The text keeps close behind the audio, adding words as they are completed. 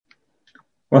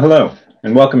Well, hello,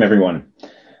 and welcome everyone.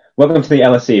 Welcome to the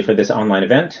LSE for this online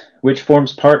event, which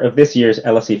forms part of this year's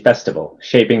LSE Festival,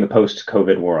 Shaping the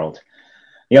Post-COVID World.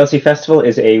 The LSE Festival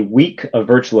is a week of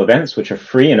virtual events which are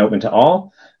free and open to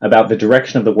all about the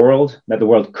direction of the world that the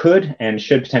world could and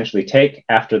should potentially take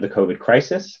after the COVID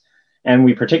crisis, and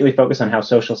we particularly focus on how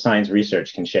social science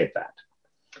research can shape that.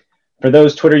 For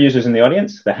those Twitter users in the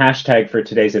audience, the hashtag for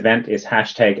today's event is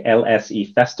hashtag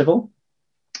LSE Festival.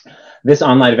 This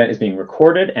online event is being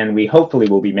recorded, and we hopefully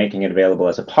will be making it available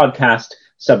as a podcast,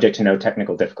 subject to no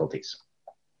technical difficulties.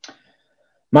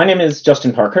 My name is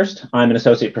Justin Parkhurst. I'm an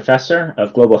associate professor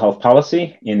of global health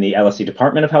policy in the LSE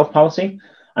Department of Health Policy.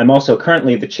 I'm also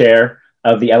currently the chair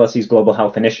of the LSE's Global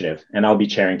Health Initiative, and I'll be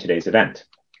chairing today's event.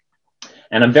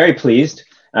 And I'm very pleased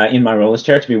in my role as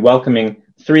chair to be welcoming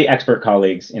three expert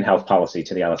colleagues in health policy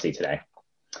to the LSE today.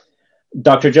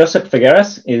 Dr. Josep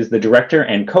Figueras is the director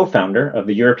and co-founder of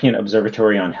the European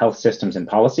Observatory on Health Systems and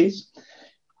Policies.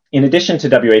 In addition to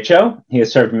WHO, he has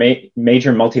served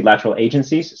major multilateral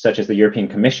agencies such as the European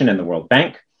Commission and the World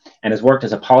Bank, and has worked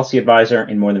as a policy advisor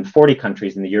in more than 40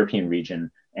 countries in the European region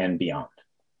and beyond.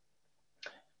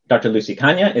 Dr. Lucy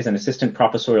Caña is an assistant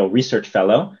professorial research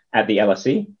fellow at the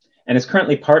LSE and is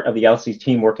currently part of the LSE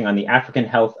team working on the African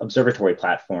Health Observatory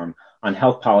Platform on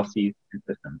Health Policies and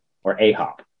Systems, or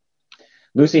AHOP.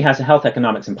 Lucy has a health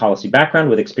economics and policy background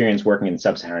with experience working in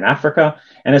sub-Saharan Africa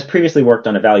and has previously worked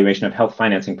on evaluation of health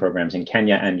financing programs in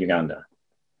Kenya and Uganda.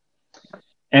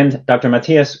 And Dr.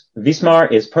 Matthias Wismar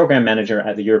is program manager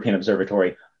at the European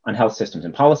Observatory on Health Systems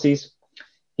and Policies.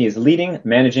 He is leading,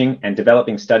 managing, and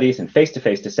developing studies in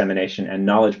face-to-face dissemination and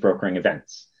knowledge brokering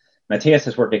events. Matthias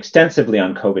has worked extensively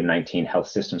on COVID-19 health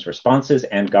systems responses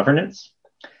and governance.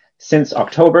 Since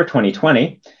October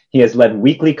 2020, he has led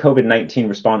weekly COVID-19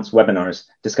 response webinars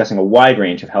discussing a wide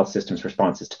range of health systems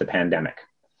responses to the pandemic.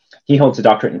 He holds a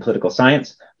doctorate in political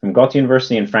science from Goethe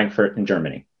University in Frankfurt in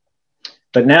Germany.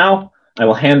 But now I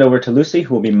will hand over to Lucy,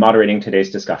 who will be moderating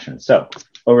today's discussion. So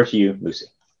over to you, Lucy.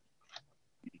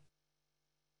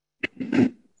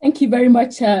 Thank you very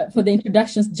much for the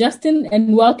introductions, Justin,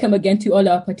 and welcome again to all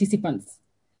our participants.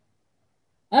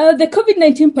 The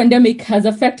COVID-19 pandemic has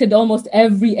affected almost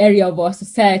every area of our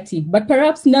society, but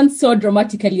perhaps none so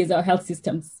dramatically as our health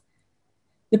systems.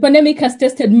 The pandemic has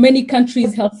tested many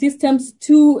countries' health systems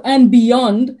to and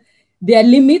beyond their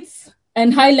limits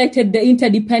and highlighted the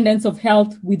interdependence of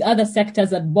health with other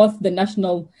sectors at both the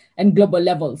national and global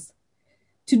levels.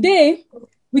 Today,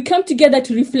 we come together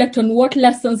to reflect on what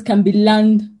lessons can be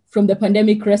learned from the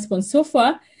pandemic response so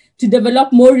far to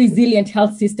develop more resilient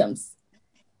health systems.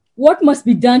 What must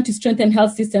be done to strengthen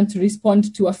health systems to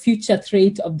respond to a future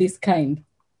threat of this kind?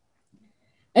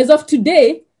 As of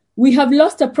today, we have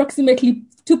lost approximately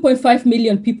 2.5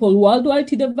 million people worldwide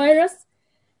to the virus.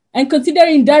 And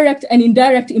considering direct and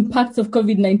indirect impacts of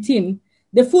COVID-19,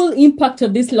 the full impact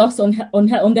of this loss on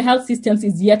the health systems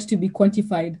is yet to be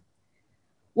quantified.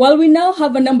 While we now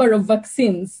have a number of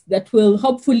vaccines that will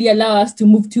hopefully allow us to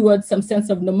move towards some sense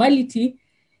of normality,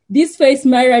 these face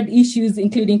myriad issues,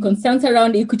 including concerns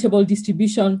around equitable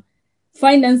distribution,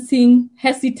 financing,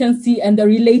 hesitancy, and the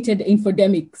related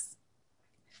infodemics.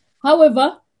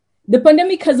 However, the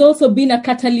pandemic has also been a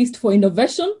catalyst for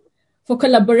innovation, for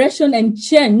collaboration and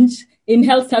change in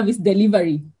health service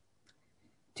delivery.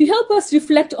 To help us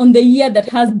reflect on the year that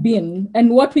has been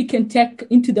and what we can take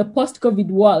into the post-COVID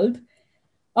world,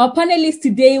 our panelists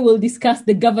today will discuss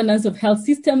the governance of health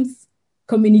systems,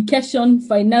 communication,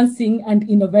 financing, and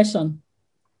innovation.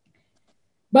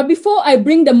 But before I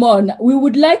bring them on, we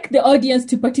would like the audience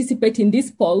to participate in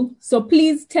this poll, so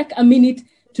please take a minute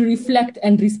to reflect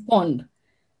and respond.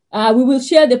 We will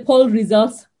share the poll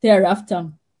results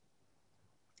thereafter.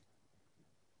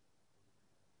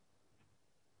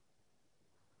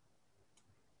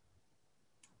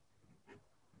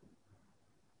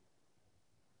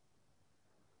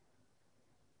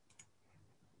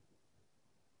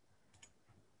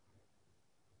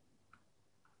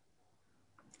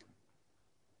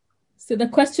 So the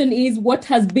question is, what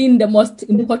has been the most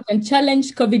important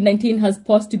challenge COVID-19 has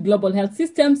posed to global health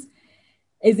systems?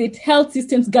 Is it health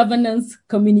systems governance,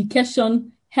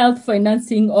 communication, health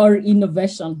financing, or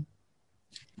innovation?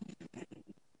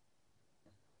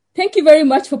 Thank you very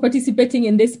much for participating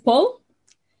in this poll.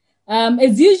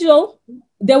 As usual,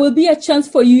 there will be a chance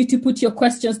for you to put your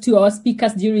questions to our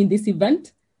speakers during this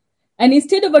event. And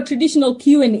instead of a traditional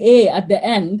Q&A at the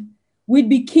end, we'd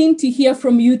be keen to hear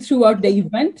from you throughout the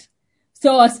event,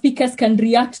 so our speakers can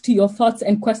react to your thoughts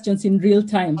and questions in real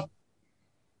time.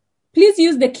 Please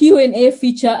use the Q&A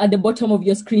feature at the bottom of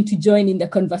your screen to join in the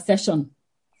conversation.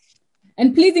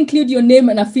 And please include your name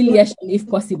and affiliation if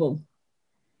possible.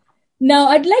 Now,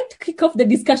 I'd like to kick off the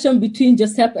discussion between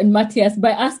Joseph and Matthias by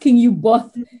asking you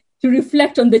both to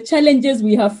reflect on the challenges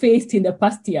we have faced in the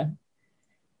past year.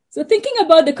 So thinking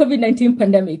about the COVID-19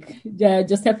 pandemic,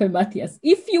 Joseph and Matthias,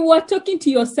 if you were talking to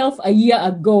yourself a year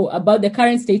ago about the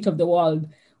current state of the world,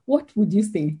 what would you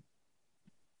say?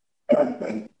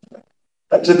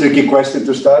 That's a tricky question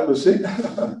to start, Lucy.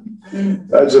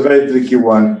 That's a very tricky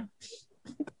one.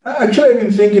 Actually, I've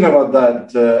been thinking about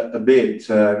that a bit.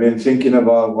 I've been thinking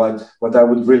about what I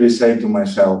would really say to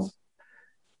myself.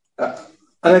 And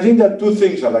I think there are two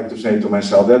things I like to say to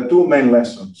myself. There are two main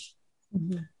lessons.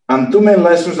 Mm-hmm. And two main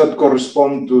lessons that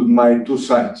correspond to my two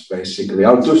sides, basically.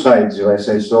 Our two sides, if I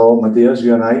say so, Matthias,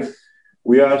 you and I.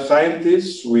 We are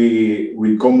scientists,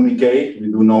 we communicate, we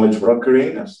do knowledge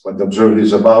brokering, that's what the Observer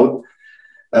is about.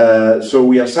 So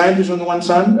we are scientists on the one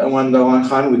side, and on the one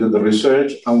hand, we do the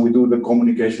research and we do the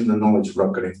communication and knowledge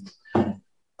brokering.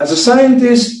 As a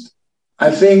scientist,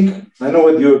 I think, I know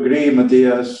what you agree,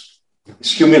 Matthias,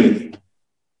 is humility.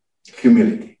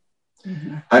 Humility.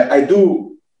 Mm-hmm.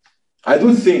 I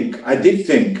do think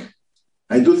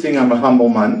I'm a humble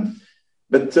man,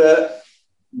 but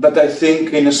I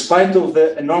think in spite of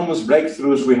the enormous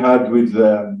breakthroughs we had with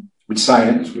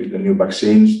science, with the new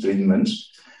vaccines, treatments,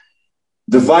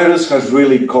 the virus has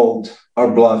really called our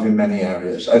bluff in many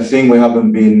areas. I think we have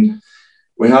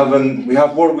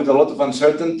worked with a lot of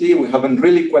uncertainty. We haven't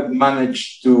really quite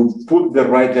managed to put the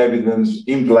right evidence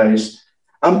in place,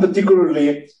 and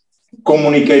particularly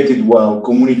communicate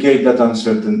that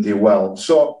uncertainty well.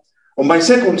 So on my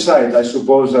second side, I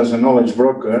suppose, as a knowledge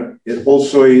broker, it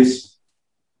also is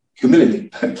humility.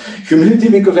 Humility,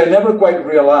 because I never quite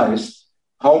realized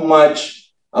how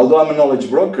much, although I'm a knowledge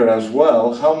broker as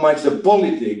well, how much the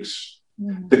politics,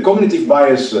 the cognitive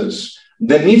biases,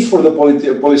 the need for the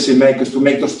policymakers to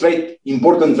make those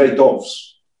important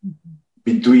trade-offs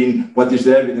between what is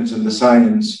the evidence and the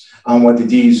science and what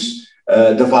it is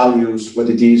the values, what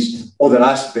it is, other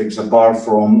aspects apart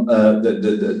from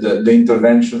the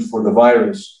interventions for the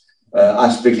virus,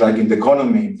 aspects like in the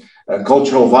economy,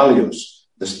 cultural values,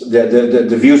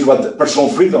 the views about personal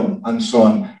freedom and so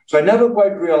on. So I never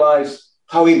quite realized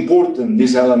how important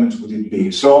these elements would it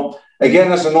be. So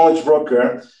again, as a knowledge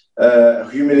broker,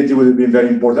 humility would have been very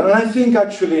important. And I think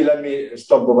actually, let me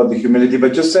stop about the humility,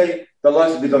 but just say the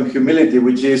last bit on humility,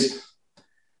 which is,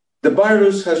 the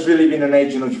virus has really been an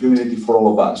agent of humility for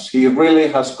all of us. He really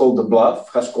has called the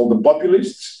bluff, has called the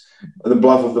populists, the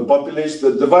bluff of the populists.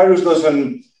 The virus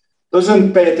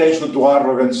doesn't pay attention to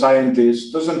arrogant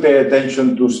scientists, doesn't pay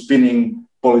attention to spinning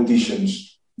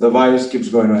politicians. The virus keeps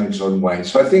going on its own way.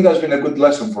 So I think that's been a good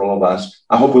lesson for all of us.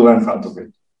 I hope we learn from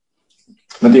it.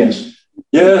 Matthias.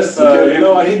 Yes,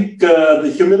 I think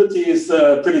the humility is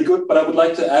pretty good, but I would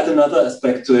like to add another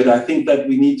aspect to it. I think that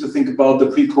we need to think about the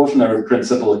precautionary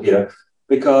principle here,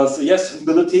 because yes,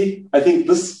 humility, I think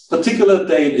this particular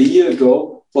date a year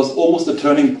ago was almost a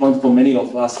turning point for many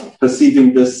of us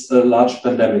perceiving this large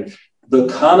pandemic. The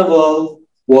carnival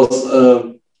was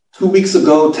 2 weeks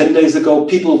ago, 10 days ago,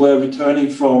 people were returning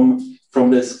from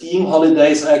their skiing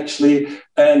holidays, actually.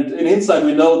 And in Insight,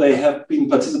 we know they have been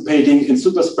participating in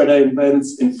super spreader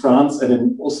events in France and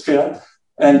in Austria.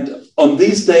 And on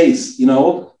these days,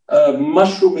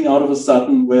 mushrooming out of a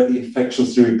sudden were the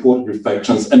infections, the reported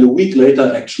infections. And a week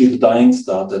later, actually, the dying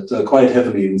started quite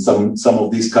heavily in some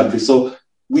of these countries. So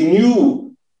we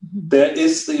knew there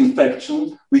is the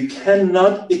infection. We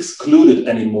cannot exclude it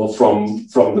anymore from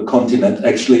the continent.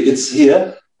 Actually, it's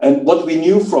here. And what we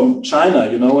knew from China,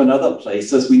 and other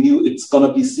places, we knew it's going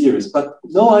to be serious, but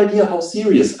no idea how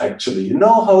serious actually.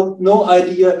 No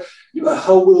idea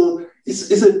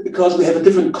is it because we have a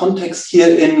different context here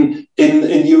in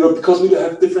Europe, because we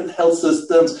have different health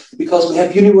systems, because we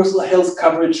have universal health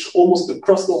coverage almost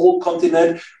across the whole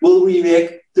continent? Will we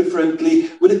react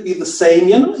differently? Would it be the same?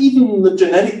 Even the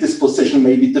genetic disposition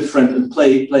may be different and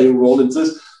play a role in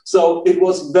this. So it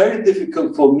was very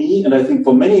difficult for me, and I think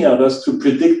for many others, to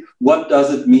predict what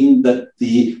does it mean that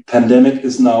the pandemic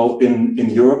is now in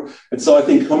Europe. And so I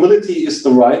think humility is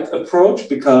the right approach,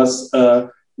 because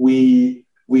we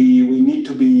need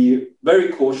to be very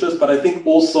cautious. But I think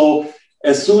also,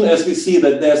 as soon as we see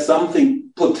that there's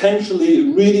something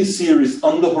potentially really serious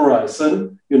on the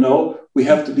horizon, we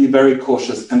have to be very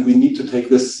cautious, and we need to take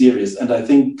this serious. And I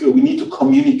think we need to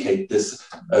communicate this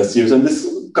serious. And this,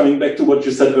 coming back to what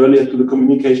you said earlier, to the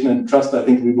communication and trust, I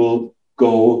think we will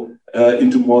go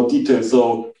into more detail.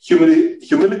 So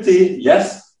humility,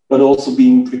 yes, but also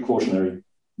being precautionary.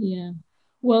 Yeah.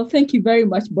 Well, thank you very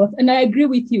much, both. And I agree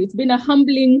with you. It's been a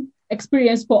humbling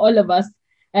experience for all of us.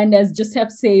 And as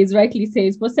Joseph rightly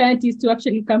says, for scientists to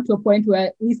actually come to a point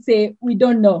where we say we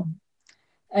don't know.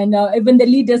 And even the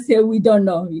leaders say, we don't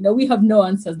know. We have no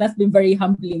answers. That's been very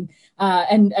humbling.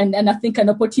 And I think an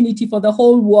opportunity for the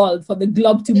whole world, for the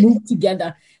globe to move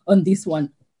together on this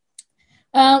one.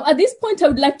 At this point, I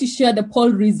would like to share the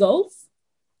poll results.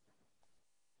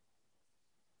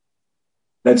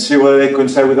 Let's see whether they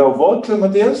coincide with our vote,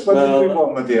 Matthias. What do we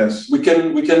vote, Matthias? We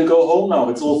can go home now.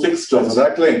 It's all fixed, John.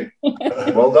 Exactly.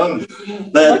 Well done.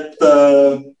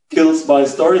 That kills my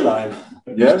storyline.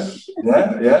 Yes,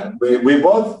 yeah. We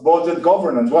both voted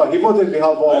governance. Well, he voted on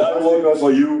behalf of all of us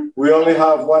for you. We only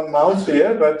have one mouse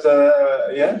here, but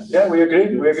yeah, we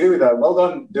agree. We agree with that. Well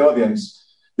done, the audience.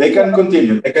 They can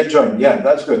continue. They can join. Yeah,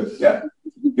 that's good. Yeah.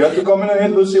 You have to comment on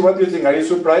it, Lucy. What do you think? Are you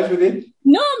surprised with it?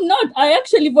 No, I'm not. I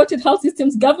actually voted health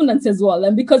systems governance as well.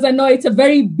 And because I know it's a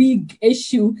very big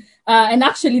issue. And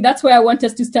actually, that's where I want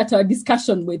us to start our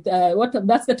discussion with.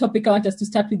 That's the topic I want us to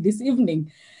start with this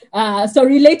evening. So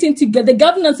relating to the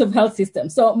governance of health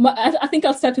systems. So I think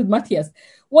I'll start with Matthias.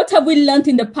 What have we learned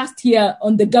in the past year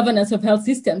on the governance of health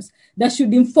systems that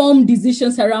should inform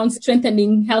decisions around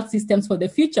strengthening health systems for the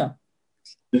future?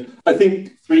 I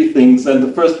think three things. And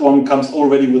the first one comes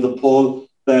already with a poll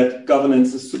that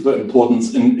governance is super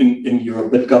important in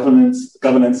Europe, that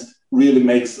governance really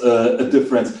makes a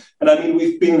difference. And I mean,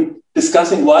 we've been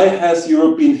discussing why has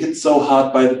Europe been hit so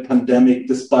hard by the pandemic,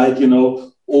 despite,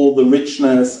 all the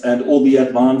richness and all the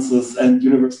advances and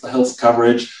universal health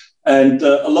coverage. And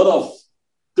a lot of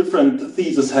different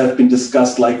theses have been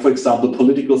discussed, like, for example,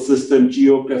 political system,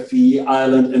 geography,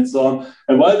 Ireland, and so on.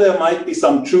 And while there might be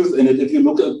some truth in it, if you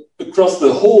look across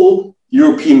the whole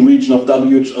European region of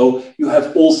WHO, you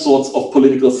have all sorts of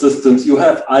political systems. You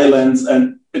have islands,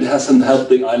 and it hasn't helped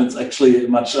the islands actually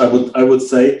much, I would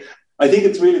say. I think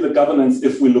it's really the governance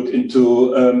if we look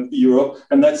into Europe.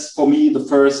 And that's, for me, the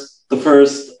first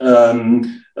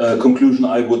conclusion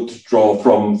I would draw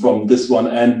from this one.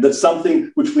 And that's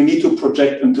something which we need to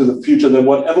project into the future, that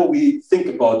whatever we think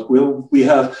about, we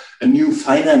have a new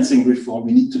financing reform,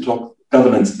 we need to talk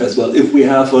governance as well. If we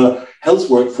have a health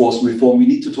workforce reform, we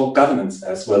need to talk governance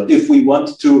as well. If we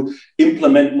want to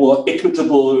implement more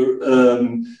equitable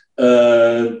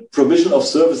provision of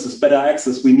services, better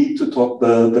access, we need to talk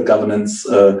the governance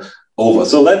over.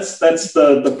 So that's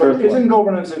the first one. Isn't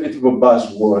governance a bit of a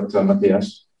buzzword,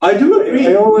 Matthias? I do agree.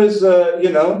 I always,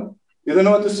 you don't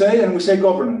know what to say, and we say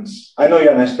governance. I know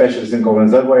you're not a specialist in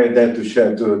governance. That's why I dare to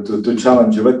share, to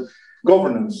challenge you. But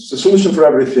governance, a solution for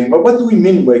everything. But what do we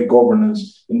mean by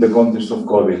governance in the context of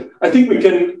COVID? I think we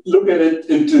can look at it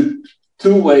into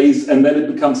two ways, and then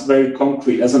it becomes very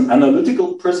concrete. As an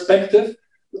analytical perspective,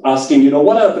 asking,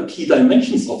 what are the key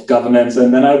dimensions of governance?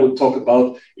 And then I would talk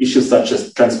about issues such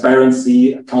as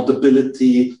transparency,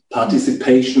 accountability,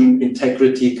 participation,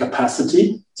 integrity,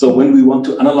 capacity. So when we want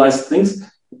to analyze things,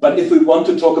 but if we want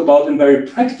to talk about in very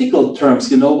practical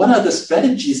terms, what are the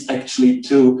strategies actually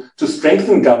to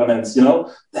strengthen governance,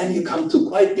 then you come to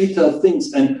quite detailed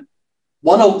things. And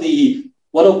one of the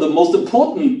most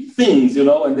important things,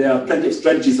 and there are plenty of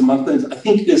strategies among them, I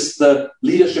think, is the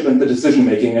leadership and the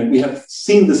decision-making. And we have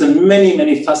seen this in many,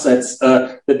 many facets,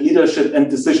 that leadership and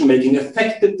decision-making,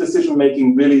 effective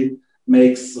decision-making really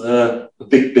makes a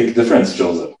big, big difference,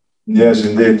 Joseph. Yes,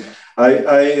 indeed.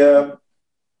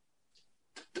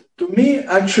 To me,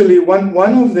 actually, one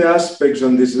of the aspects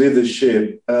on this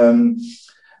leadership, and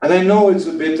I know it's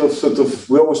a bit of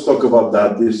we always talk about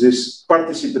that, is this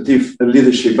participative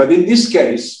leadership. But in this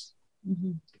case,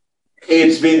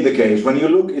 it's been the case. When you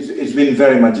look, it's been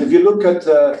very much. If you look at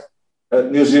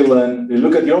New Zealand, you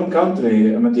look at your own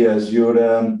country, Matthias, your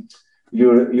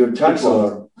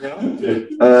chancellor,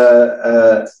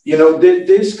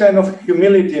 this kind of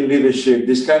humility in leadership,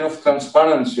 this kind of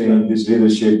transparency in this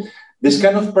leadership, this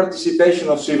kind of participation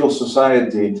of civil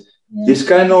society, this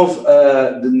kind of,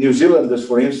 the New Zealanders,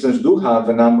 for instance, do have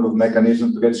a number of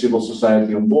mechanisms to get civil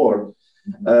society on board.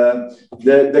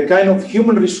 The kind of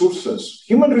human resources,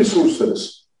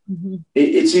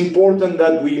 it's important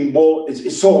that we involve,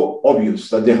 it's so obvious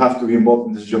that they have to be involved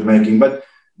in decision making, but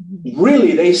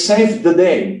really they saved the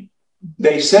day.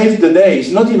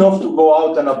 It's not enough to go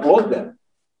out and applaud them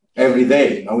every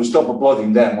day, and we stop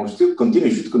applauding them, or should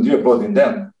continue applauding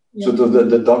them. Yeah. So to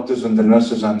the doctors and the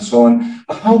nurses and so on,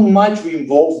 how much we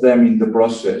involve them in the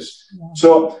process. Yeah.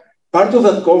 So part of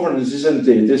that governance, isn't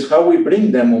it, is how we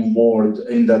bring them on board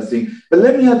in that thing. But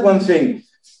let me add one thing.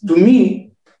 To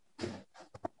me,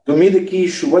 the key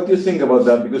issue, what do you think about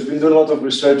that? Because we've done a lot of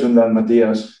research on that,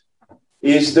 Matthias,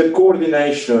 is the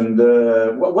coordination.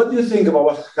 What do you think about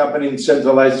what's happening in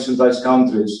centralized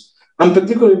countries? And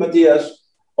particularly, Matthias,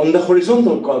 on the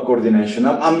horizontal coordination.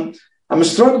 I'm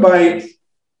struck by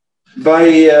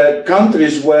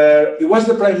countries where it was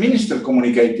the prime minister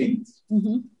communicating,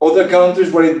 other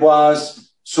countries where it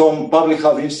was some public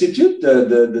health institute,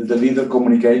 the leader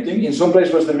communicating. In some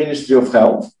places was the Ministry of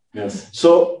Health. Yes.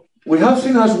 So we have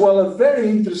seen as well a very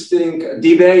interesting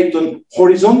debate on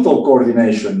horizontal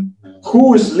coordination.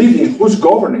 Who is leading, who's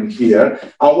governing here,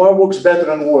 and what works better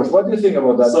and worse? What do you think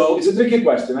about that? So it's a tricky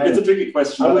question. It's a tricky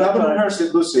question. I will have rehearsed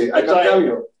it, Lucy. I can tell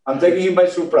you. I'm taking him by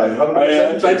surprise.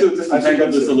 I try to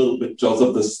disentangle this a little bit,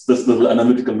 Joseph, this little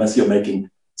analytical mess you're making.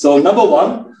 So number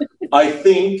one, I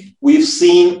think we've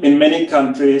seen in many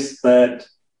countries that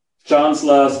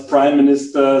chancellors, prime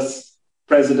ministers,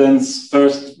 presidents,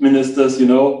 first ministers,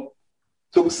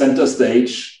 took center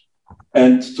stage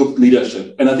and took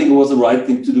leadership. And I think it was the right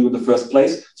thing to do in the first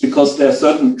place, because there are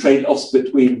certain trade-offs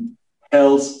between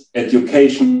health,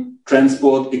 education,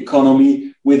 transport,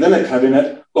 economy within a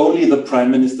cabinet. Only the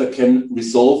prime minister can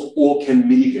resolve or can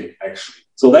mitigate, actually.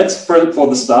 So that's for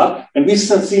the start. And we've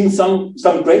seen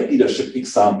some great leadership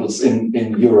examples in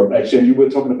Europe, actually. And you were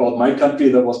talking about my country.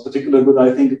 That was particularly good,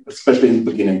 I think, especially in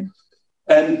the beginning.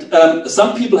 And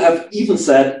some people have even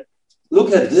said,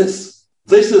 look at this.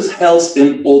 This is health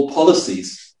in all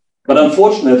policies. But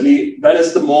unfortunately, that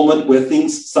is the moment where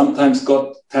things sometimes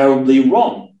got terribly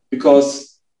wrong.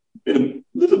 Because in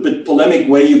a little bit polemic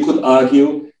way, you could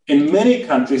argue, in many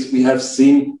countries, we have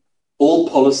seen all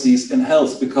policies in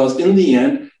health, because in the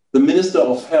end, the Minister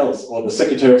of Health or the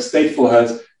Secretary of State for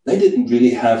Health, they didn't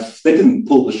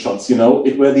pull the shots,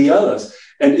 it were the others.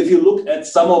 And if you look at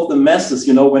some of the messes,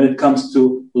 when it comes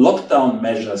to lockdown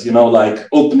measures, like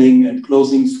opening and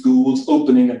closing schools,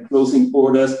 opening and closing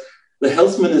borders, the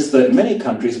health minister in many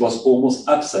countries was almost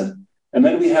absent. And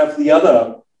then we have the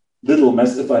other little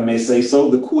mess, if I may say so,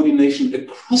 the coordination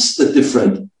across the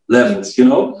different levels,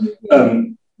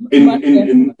 In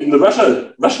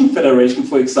the Russian Federation,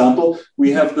 for example, we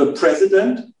have the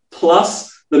president plus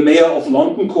the mayor of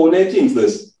London coordinating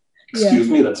this. Excuse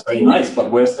me, that's very nice, but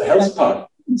where's the health part?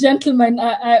 Gentlemen,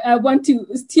 I want to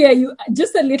steer you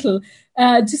just a little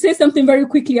to say something very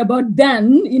quickly about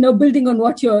then, building on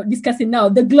what you're discussing now,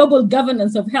 the global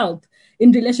governance of health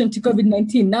in relation to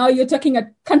COVID-19. Now you're talking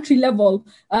at country level.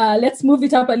 Let's move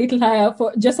it up a little higher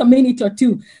for just a minute or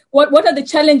two. What are the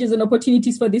challenges and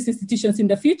opportunities for these institutions in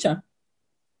the future?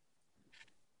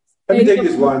 Let me take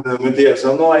this one, Matthias.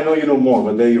 I know you know more,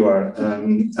 but there you are.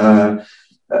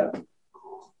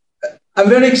 I'm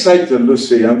very excited,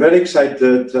 Lucy. I'm very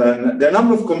excited. There are a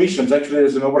number of commissions. Actually,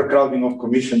 there's an overcrowding of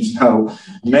commissions now.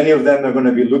 Many of them are going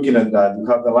to be looking at that. You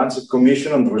have the Lancet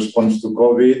Commission on the response to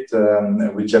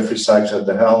COVID, with Jeffrey Sachs at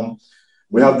the helm.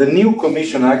 We have the new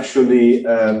commission, actually,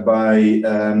 by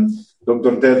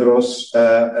Dr. Tedros,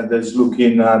 that's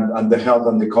looking at the health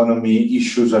and economy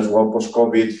issues as well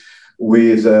post-COVID,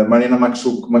 with Marina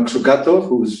Mazzucato,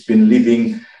 who's been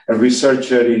leading a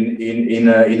researcher in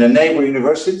a neighbor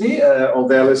university of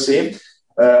the LSE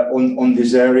on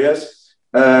these areas.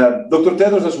 Dr.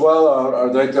 Tedros as well, our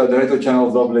Director General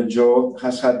of WHO,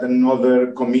 has had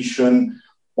another commission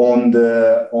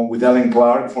with Ellen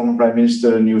Clark, former Prime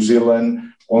Minister of New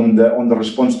Zealand, on the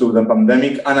response to the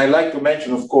pandemic. And I like to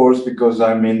mention, of course, because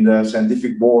I'm in the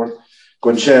scientific board,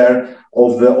 co-chair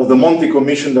of the Monti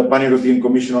Commission, the Pan-European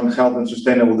Commission on Health and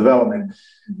Sustainable Development.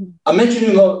 I'm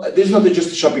mentioning, this is not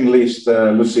just a shopping list,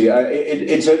 Lucy.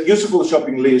 It's a useful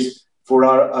shopping list for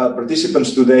our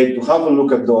participants today to have a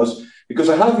look at those, because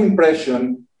I have the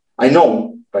impression, I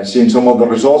know, by seeing some of the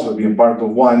results of being part of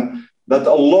one, that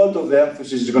a lot of the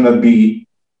emphasis is going to be,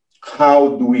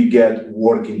 how do we get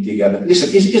working together? Listen,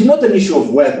 it's not an issue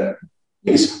of whether,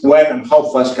 it's when and how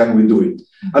fast can we do it.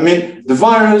 I mean, the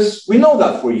virus, we know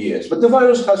that for years, but the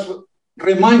virus has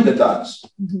reminded us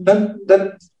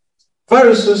that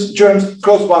viruses, germs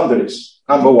cross boundaries,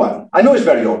 number one. I know it's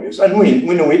very obvious, and we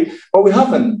know it, but we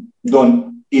haven't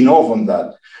done enough on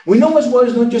that. We know as well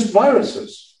it's not just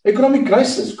viruses. Economic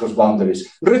crisis cross boundaries,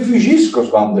 refugees cross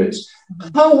boundaries.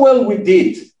 How well we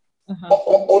did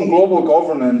on global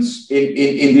governance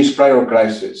in this prior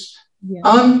crisis. Yeah.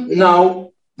 And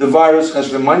now the virus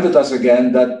has reminded us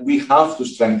again that we have to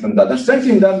strengthen that. And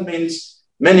strengthening that means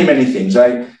many, many things.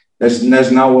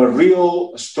 There's now a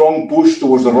real strong push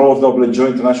towards the role of WHO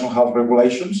international health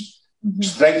regulations,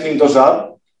 strengthening those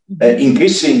up,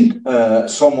 increasing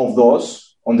some of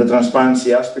those on the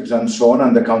transparency aspects and so on,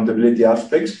 and the accountability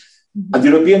aspects. At the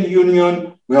European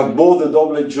Union, we have both the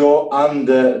WHO and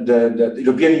the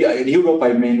European, in Europe,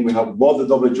 I mean, we have both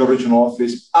the WHO regional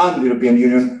office and the European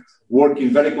Union working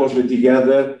very closely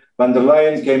together. Van der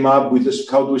Leyen came up with this,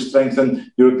 how do we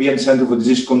strengthen European Centre for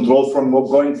Disease Control, from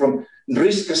going from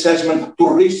risk assessment to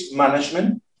risk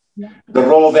management. Yeah. The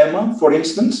role of EMA, for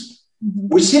instance.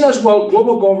 We've seen as well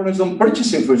global governance on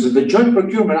purchasing, for instance, the joint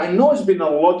procurement. I know there's been a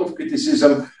lot of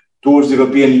criticism towards the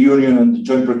European Union and the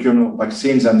joint procurement of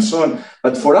vaccines and so on.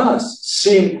 But for us,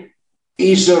 SIM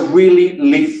is a really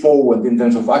leap forward in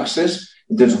terms of access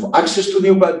to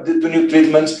new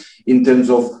treatments, in terms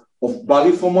of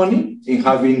value for money, in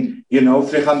having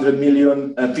 300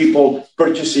 million people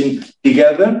purchasing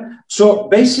together. So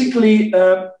basically,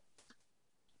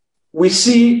 we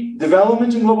see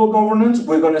developments in global governance.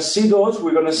 We're going to see those.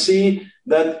 We're going to see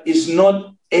that it's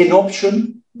not an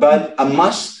option, but a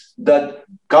must, that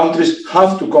countries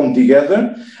have to come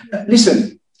together.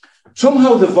 Listen,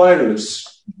 somehow the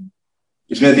virus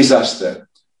is a disaster,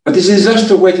 but it's a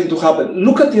disaster waiting to happen.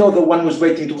 Look at the other one was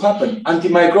waiting to happen,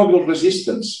 antimicrobial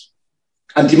resistance.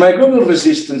 Antimicrobial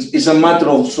resistance is a matter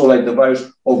also like the virus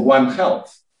of One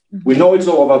Health. We know it's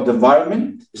all about the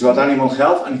environment, it's about animal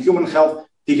health and human health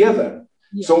together.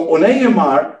 Yeah. So on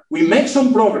AMR, we make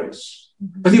some progress.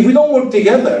 But if we don't work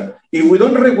together, if we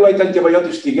don't regulate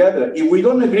antibiotics together, if we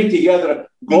don't agree together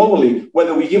globally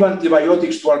whether we give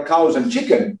antibiotics to our cows and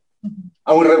chicken,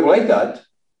 and we regulate that,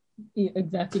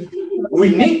 exactly, we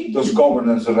need those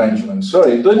governance arrangements.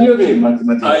 Sorry, don't you agree,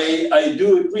 Matthias? I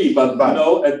do agree, but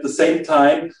at the same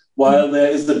time, while there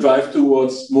is the drive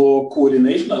towards more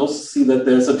coordination, I also see that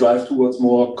there's a drive towards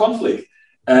more conflict.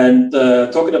 And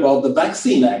talking about the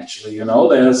vaccine, actually,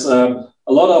 there's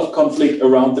a lot of conflict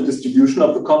around the distribution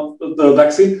of the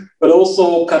vaccine, but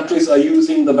also countries are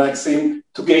using the vaccine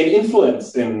to gain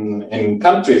influence in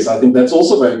countries. I think that's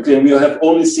also very clear. We have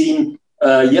only seen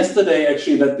yesterday,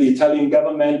 actually, that the Italian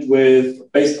government,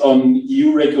 based on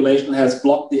EU regulation, has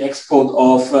blocked the export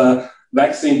of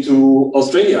vaccine to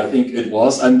Australia, I think it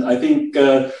was. And I think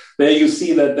there you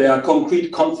see that there are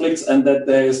concrete conflicts and that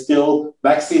there is still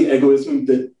vaccine egoism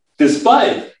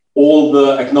despite all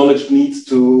the acknowledged needs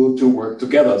to work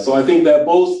together. So I think there are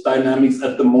both dynamics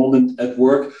at the moment at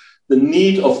work, the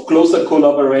need of closer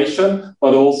collaboration,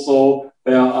 but also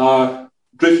there are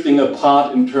drifting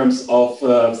apart in terms of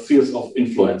spheres of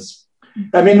influence.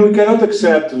 I mean, we cannot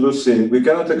accept, Lucy,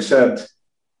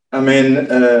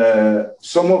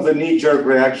 some of the knee-jerk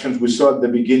reactions we saw at the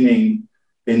beginning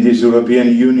in this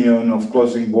European Union of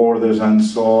closing borders and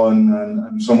so on,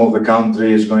 and some of the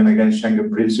countries going against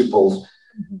Schengen principles.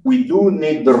 We do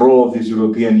need the role of this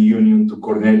European Union to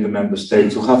coordinate the member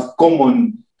states, to have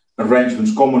common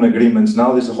arrangements, common agreements.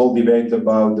 Now there's a whole debate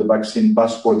about the vaccine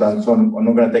passport and so on. I'm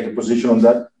not going to take a position on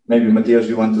that. Maybe, Matthias,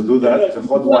 you want to do that? It's a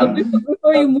hot one.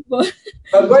 Before you move on.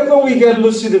 But why don't we get,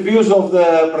 Lucy, the views of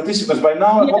the participants? By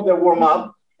now, I hope they're warm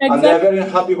up. Exactly. And they're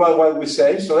very happy about what we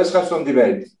say. So let's have some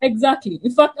debate. Exactly.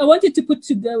 In fact, I wanted to put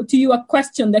to you a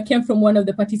question that came from one of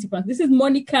the participants. This is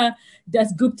Monica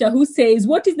Dasgupta, who says,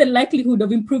 what is the likelihood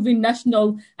of improving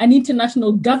national and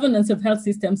international governance of health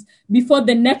systems before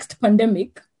the next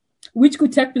pandemic, which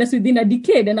could take place within a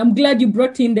decade? And I'm glad you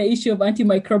brought in the issue of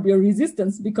antimicrobial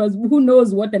resistance, because who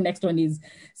knows what the next one is.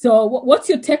 So what's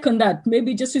your take on that?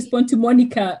 Maybe just respond to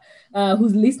Monica,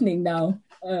 who's listening now,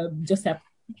 Joseph.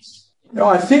 No,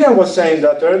 I think I was saying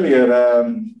that earlier.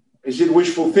 Is it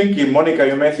wishful thinking? Monica,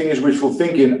 you may think it's wishful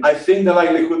thinking. I think the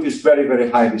likelihood is very,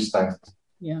 very high this time.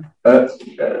 Yeah.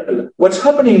 What's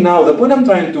happening now, the point I'm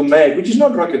trying to make, which is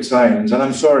not rocket science, and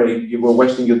I'm sorry you were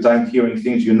wasting your time hearing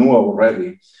things you knew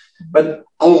already, but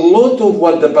a lot of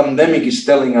what the pandemic is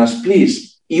telling us,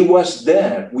 please, it was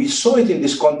there. We saw it in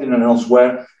this continent and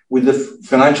elsewhere with the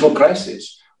financial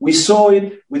crisis. We saw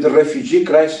it with the refugee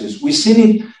crisis. We've seen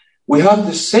it. We have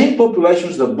the same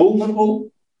populations, the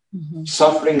vulnerable,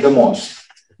 suffering the most.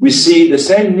 We see the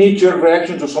same knee-jerk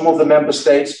reactions of some of the member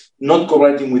states not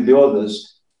cooperating with the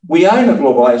others. We are in a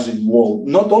globalizing world,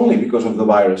 not only because of the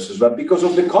viruses, but because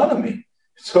of the economy.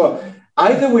 So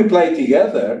either we play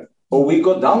together or we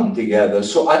go down together.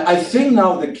 So I think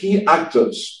now the key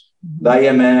actors, the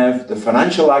IMF, the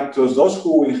financial actors, those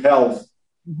who in health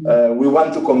we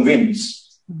want to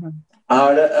convince,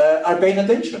 are paying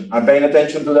attention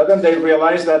to that, and they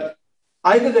realize that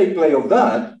either they play of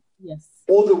that,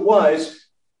 otherwise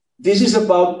this is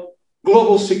about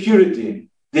global security,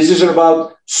 this is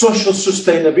about social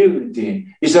sustainability,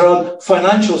 it's about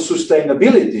financial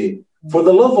sustainability. For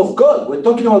the love of God, we're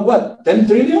talking about what, 10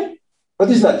 trillion? What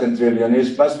is that 10 trillion?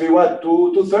 It must be what,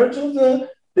 two-thirds of the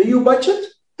EU budget,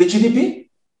 the GDP?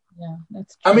 Yeah,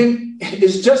 that's true. I mean,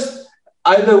 it's just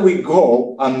either we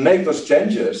go and make those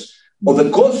changes, or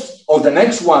the cost of the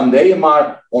next one, the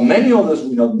AMR, or many others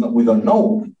we don't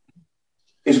know,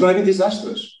 is going to be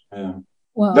disastrous. Yeah.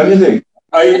 Wow. Don't you think?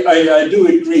 I do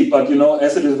agree, but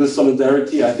as it is with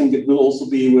solidarity, I think it will also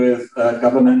be with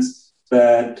governance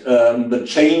that the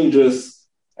changes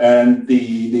and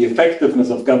the effectiveness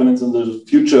of governance in the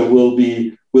future will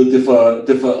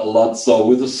differ a lot. So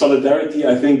with the solidarity,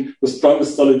 I think the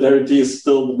strongest solidarity is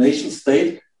still the nation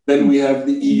state. Then we have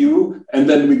the EU, and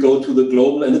then we go to the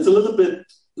global, and it's a little bit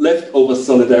leftover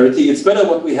solidarity. It's better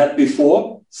what we had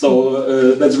before,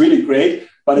 so that's really great,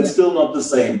 but it's still not the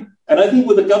same. And I think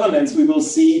with the governance, we will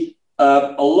see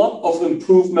a lot of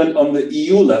improvement on the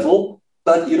EU level.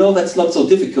 But, that's not so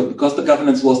difficult because the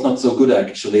governance was not so good,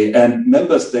 actually. And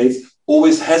member states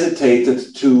always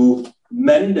hesitated to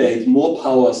mandate more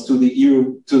powers to the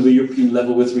European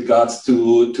level with regards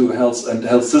to health and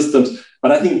health systems.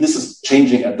 But I think this is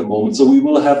changing at the moment. So we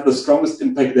will have the strongest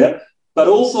impact there. But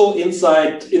also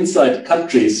inside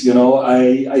countries,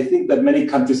 I think that many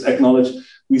countries acknowledge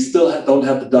we still don't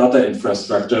have the data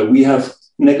infrastructure. We have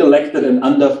neglected and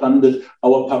underfunded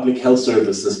our public health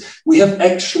services. We have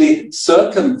actually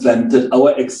circumvented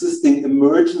our existing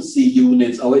emergency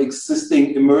units, our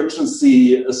existing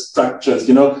emergency structures.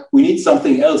 We need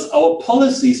something else. Our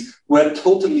policies were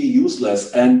totally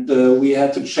useless, and we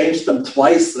had to change them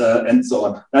twice and so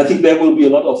on. And I think there will be a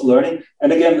lot of learning.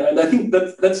 And again, and I think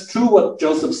that's true what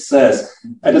Joseph says.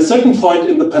 At a certain point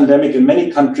in the pandemic, in many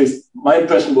countries, my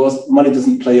impression was money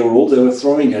doesn't play a role. They were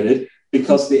throwing at it,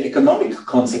 because the economic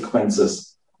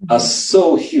consequences are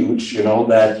so huge,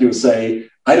 that you say,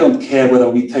 I don't care whether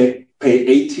we pay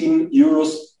 18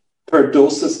 euros per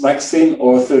doses vaccine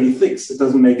or 36. It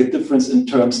doesn't make a difference in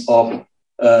terms of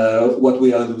what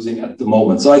we are losing at the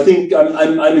moment. So I think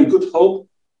I'm in good hope.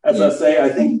 As I say, I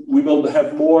think we will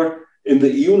have more in the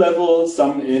EU level,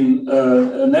 some in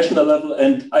national level,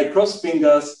 and I cross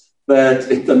fingers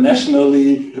that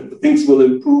internationally things will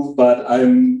improve, but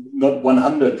I'm not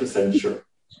 100% sure.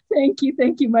 Thank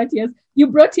you, Matthias. You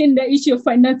brought in the issue of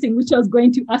financing, which I was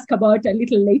going to ask about a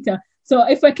little later. So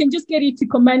if I can just get you to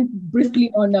comment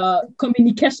briefly on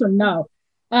communication now.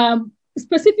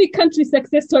 Specific country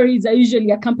success stories are usually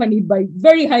accompanied by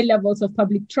very high levels of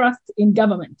public trust in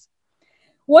government.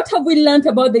 What have we learned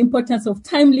about the importance of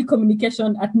timely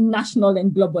communication at national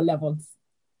and global levels?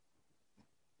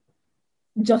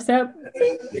 Joseph?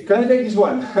 Can I take this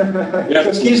one?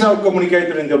 Because he's our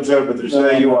communicator in the observatory, so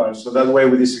there you are. So that way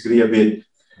we disagree a bit.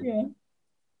 Yeah.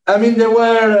 I mean, there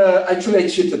were, actually I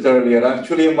cheated earlier.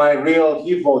 Actually,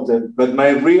 he voted, but my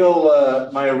real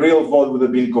vote would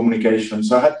have been communication.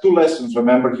 So I had two lessons,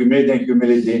 remember, humility and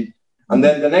humility. And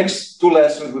then the next two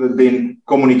lessons would have been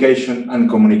communication and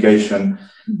communication.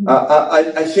 Mm-hmm.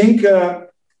 I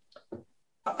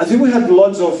think we had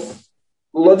lots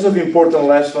of important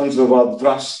lessons about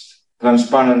trust,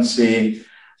 transparency,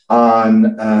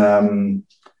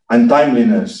 and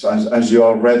timeliness, as you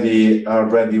already.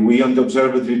 We on the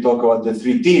observatory talk about the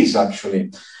 3 T's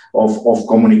actually of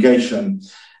communication.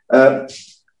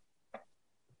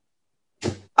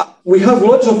 We have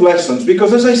lots of lessons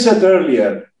because, as I said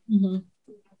earlier,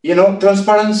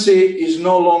 transparency is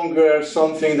no longer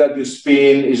something that you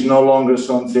spin, is no longer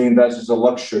something that is a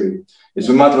luxury. It's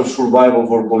a matter of survival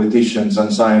for politicians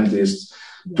and scientists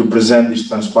to present this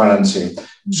transparency.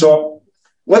 So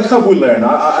what have we learned?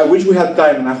 I wish we had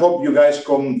time, and I hope you guys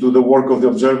come to the work of the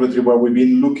observatory, where we've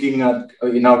been looking at,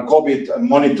 in our COVID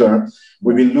monitor,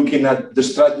 we've been looking at the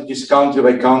strategies country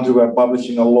by country. We're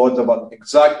publishing a lot about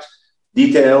exact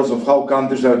details of how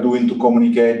countries are doing to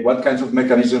communicate, what kinds of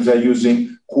mechanisms they're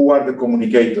using, who are the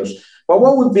communicators. But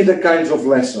what would be the kinds of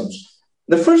lessons?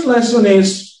 The first lesson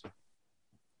is,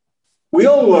 we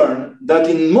all learn that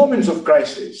in moments of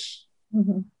crisis,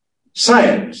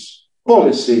 science,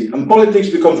 policy, and politics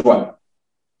becomes one.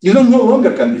 You no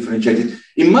longer can differentiate it.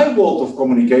 In my world of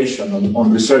communication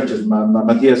on researchers,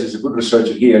 Matthias is a good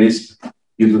researcher here, is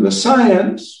you do the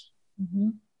science,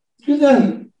 you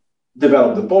then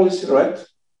develop the policy, right?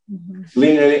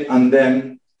 Linearly, and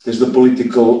then there's the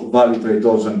political value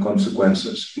trade-offs and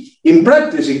consequences. In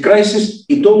practice, in crisis,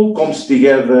 it all comes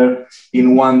together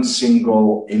in one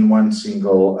single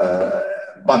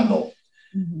bundle.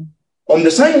 On the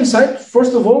science side,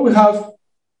 first of all,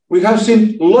 we have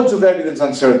seen lots of evidence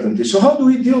uncertainty. So how do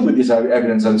we deal with this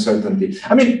evidence uncertainty?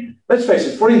 I mean, let's face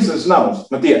it. For instance, now,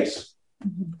 Matthias,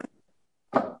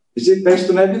 is it based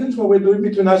on evidence what we're doing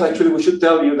between us? Actually, we should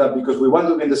tell you that because we want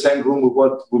to be in the same room,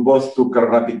 we both took a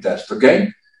rapid test, okay?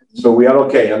 So we are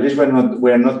okay. At least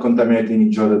we're not contaminating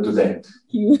each other today.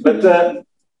 But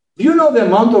do you know the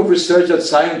amount of research that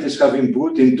scientists have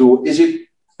input into, is it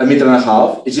 1.5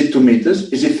 meters? Is it 2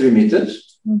 meters? Is it 3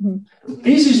 meters?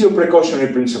 This is your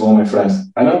precautionary principle, my friend.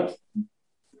 I know.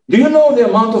 Do you know the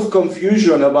amount of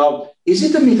confusion about, is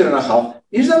it 1.5 meters?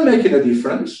 Is that making a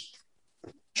difference?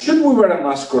 Should we wear a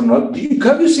mask or not?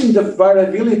 Have you seen the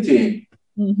variability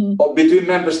between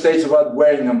member states about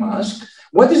wearing a mask.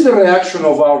 What is the reaction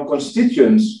of our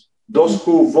constituents, those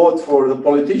who vote for the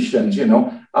politicians?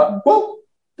 Well,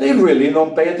 they really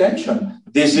don't pay attention.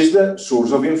 This is the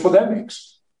source of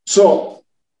infodemics. So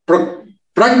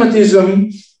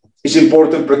pragmatism is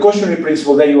important. Precautionary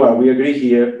principle, there you are. We agree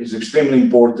here, is extremely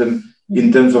important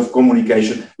in terms of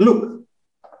communication. Look,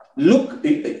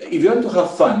 if you want to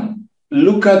have fun,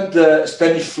 look at the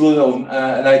Spanish flu of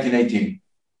 1918.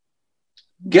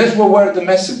 Guess what were the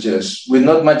messages with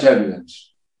not much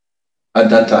evidence at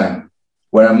that time?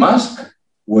 Wear a mask,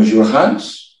 wash your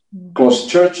hands, close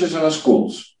churches and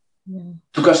schools. Yeah.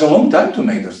 Took us a long time to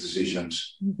make those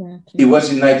decisions. Exactly. It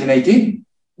was in 1918.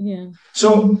 Yeah.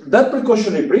 So that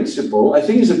precautionary principle, I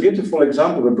think, is a beautiful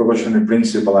example of a precautionary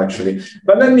principle, actually.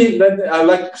 But I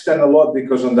like to extend a lot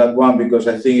on that one, because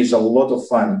I think it's a lot of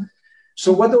fun.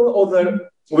 So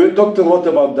we talked a lot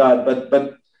about that,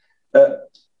 but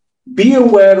be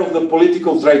aware of the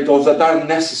political trade-offs that are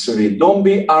necessary. Don't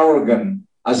be arrogant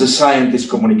as a scientist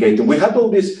communicating. We had all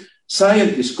these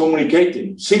scientists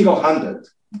communicating single-handed,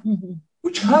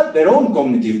 which had their own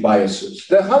cognitive biases.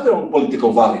 They had their own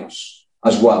political values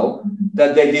as well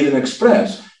that they didn't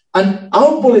express. And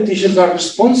our politicians are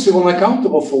responsible and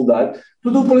accountable for that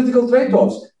to do political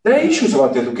trade-offs. There are issues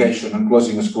about education and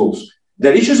closing schools.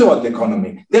 There are issues about the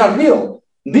economy. They are real.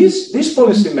 These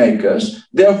policymakers,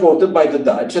 they are voted by the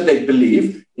Dutch and they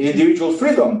believe in individual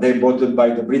freedom. They voted by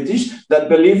the British that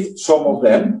believe, some of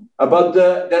them, about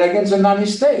they're against a nanny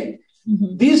state.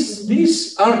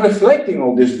 These are reflecting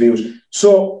all these views.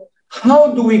 So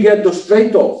how do we get those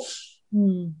trade-offs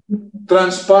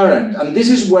transparent? And this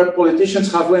is where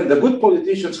politicians have learned. The good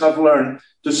politicians have learned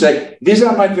to say, these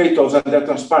are my trade-offs and they're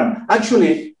transparent.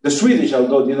 Actually, the Swedish,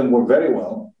 although didn't work very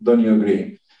well, don't you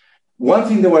agree? One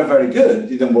thing they were very good,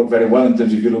 didn't work very well in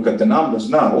terms of, if you look at the numbers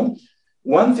now,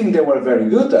 one thing they were very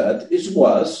good at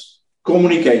was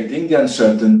communicating the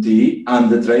uncertainty and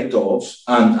the trade-offs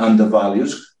and the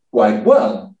values quite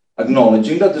well,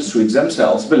 acknowledging that the Swedes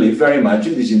themselves believe very much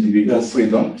in this individual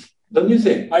freedom. Don't you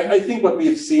think? I think what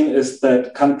we've seen is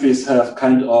that countries have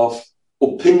kind of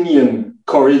opinion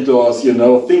corridors,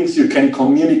 things you can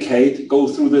communicate, go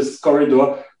through this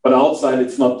corridor, but outside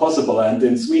it's not possible. And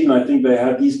in Sweden, I think they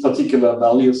have these particular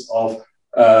values of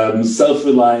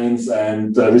self-reliance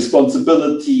and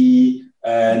responsibility,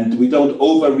 and we don't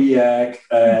overreact,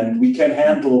 and we can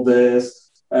handle this.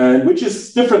 And which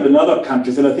is different in other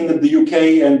countries. And I think that the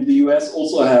UK and the US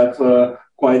also have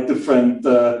quite different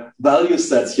value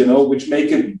sets, which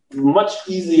make it much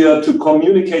easier to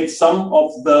communicate some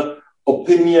of the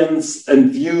opinions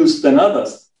and views than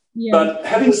others. Yeah. But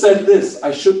having said this,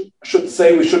 I should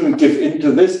say we shouldn't give in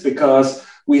to this, because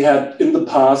we had in the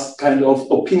past kind of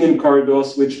opinion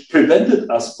corridors which prevented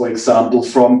us, for example,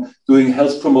 from doing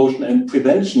health promotion and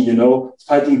prevention,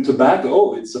 fighting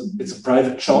tobacco. It's a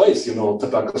private choice,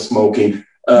 tobacco smoking,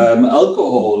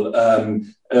 alcohol,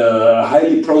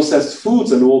 highly processed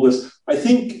foods and all this. I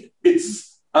think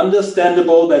it's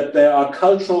understandable that there are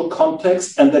cultural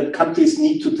contexts and that countries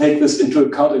need to take this into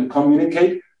account and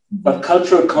communicate. But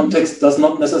cultural context does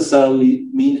not necessarily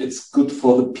mean it's good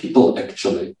for the people,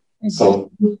 actually. So,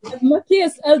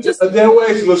 Matthias, there are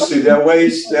ways, Lucy. There are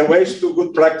ways to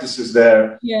good practices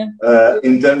there. Yeah.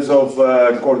 In terms of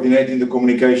coordinating the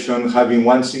communication, having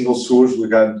one single source, we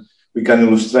can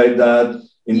illustrate that.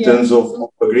 In terms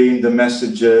of agreeing the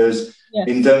messages,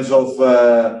 in terms of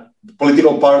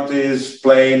political parties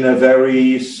playing a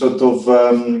very sort of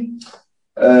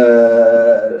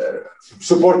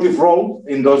supportive role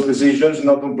in those decisions,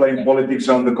 not only playing politics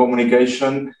on the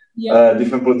communication.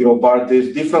 Different political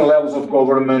parties, different levels of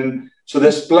government. So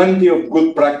there's plenty of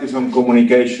good practice on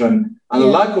communication. And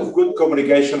lack of good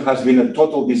communication has been a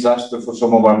total disaster for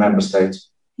some of our member states.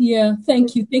 Yeah,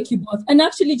 thank you both. And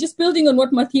actually, just building on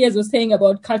what Matthias was saying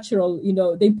about cultural,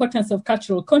 the importance of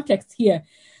cultural context here.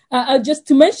 Just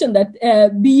to mention that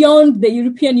beyond the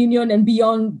European Union and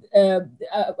beyond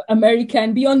America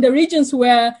and beyond the regions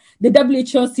where the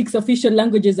WHO 6 official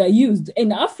languages are used,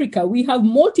 in Africa, we have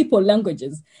multiple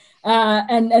languages.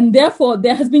 And therefore,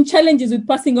 there has been challenges with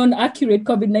passing on accurate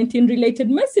COVID-19 related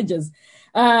messages.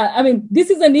 This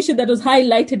is an issue that was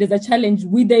highlighted as a challenge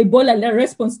with the Ebola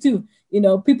response too.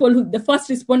 The first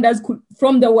responders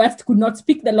from the West could not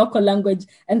speak the local language,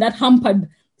 and that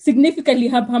significantly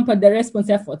hampered the response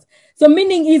efforts. So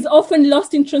meaning is often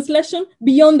lost in translation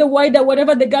beyond the wider,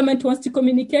 whatever the government wants to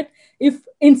communicate. If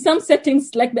in some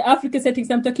settings, like the Africa settings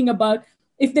I'm talking about,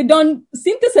 if they don't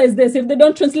synthesize this, if they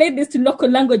don't translate this to local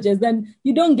languages, then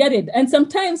you don't get it. And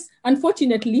sometimes,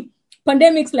 unfortunately,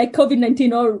 pandemics like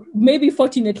COVID-19, or maybe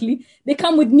fortunately, they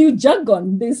come with new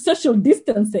jargon. There's social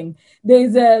distancing.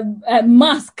 There's a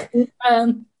mask,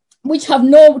 which have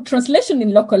no translation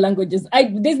in local languages.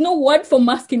 There's no word for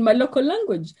mask in my local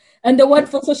language. And the word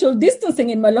for social distancing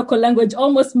in my local language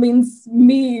almost means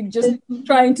me just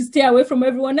trying to stay away from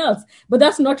everyone else. But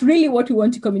that's not really what we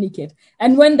want to communicate.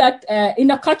 And when that, in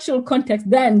a cultural context,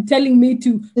 then telling me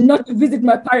to not to visit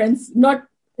my parents, not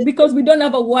because we don't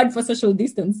have a word for social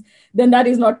distance, then that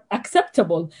is not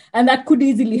acceptable. And that could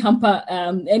easily hamper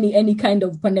any kind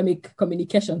of pandemic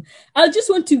communication. I just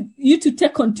want you to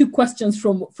take on two questions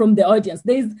from the audience.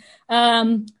 There's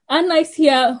Anna is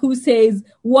here who says,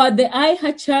 were the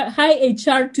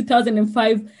IHR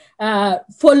 2005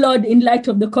 followed in light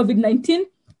of the COVID-19?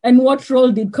 And what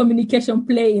role did communication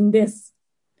play in this?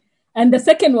 And the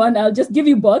second one, I'll just give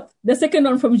you both. The second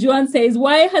one from Juan says,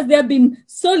 why has there been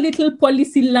so little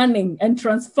policy learning and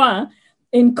transfer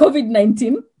in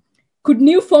COVID-19? Could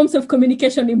new forms of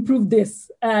communication improve this?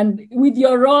 And with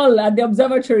your role at the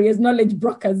observatory as knowledge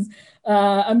brokers,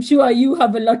 I'm sure you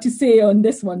have a lot to say on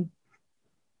this one.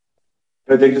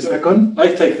 Can I take the second?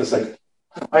 I take the second.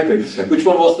 I take the second. Which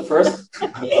one was the first?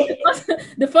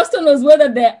 The first one was whether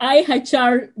the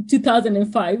IHR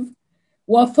 2005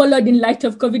 were followed in light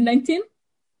of COVID-19?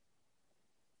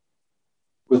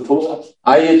 With follow-up?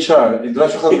 IHR,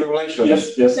 International Health Regulations.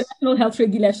 Yes. International Health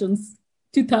Regulations,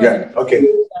 2000. Yeah, okay.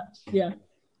 Yeah.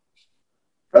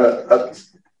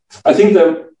 I think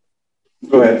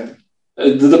Go ahead.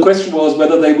 The question was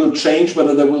whether they will change,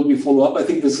 whether there will be follow-up. I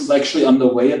think this is actually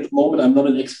underway at the moment. I'm not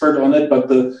an expert on it, but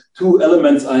the two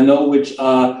elements I know which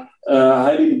are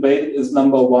highly debated is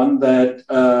number one, that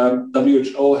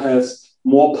WHO has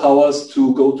more powers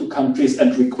to go to countries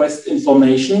and request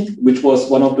information, which was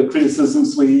one of the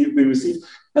criticisms we received.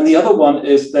 And the other one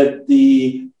is that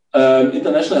the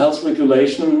International Health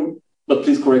Regulation, but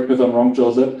please correct me if I'm wrong,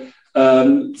 Joseph,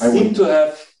 seem to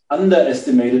have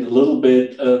underestimated a little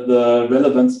bit the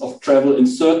relevance of travel in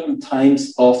certain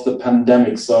times of the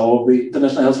pandemic. So the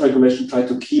International Health Regulation tried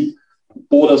to keep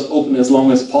borders open as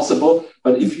long as possible.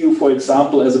 But if you, for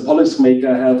example, as a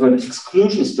policymaker have an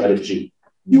exclusion strategy,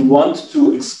 you want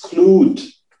to exclude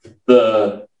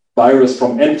the virus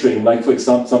from entering, like, for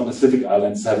example, some Pacific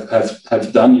islands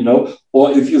have done,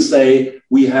 or if you say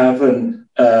we have an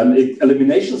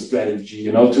elimination strategy,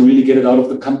 to really get it out of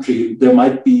the country, there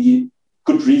might be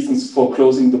good reasons for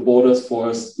closing the borders for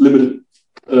a limited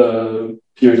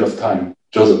period of time.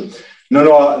 Joseph? No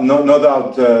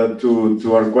doubt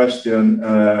to our question.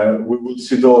 We will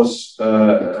see those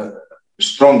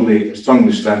strongly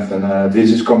strengthened.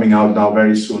 This is coming out now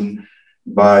very soon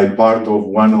by part of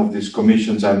one of these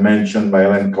commissions I mentioned by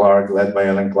Ellen Clark, led by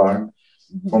Ellen Clark,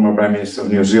 former Prime Minister of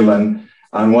New Zealand.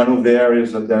 And one of the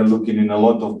areas that they're looking in a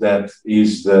lot of depth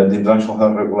is the international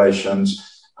health regulations,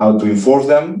 how to enforce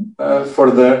them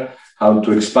further, how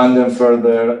to expand them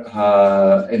further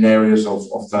in areas of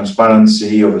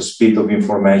transparency, of the speed of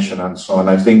information, and so on.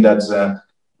 I think that's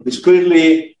it's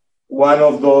clearly one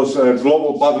of those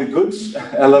global public goods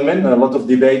element. A lot of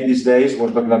debate these days,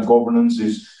 we're talking about governance,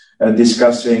 is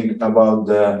discussing about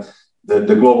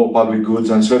the global public goods,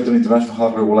 and certain international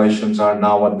health regulations are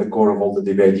now at the core of all the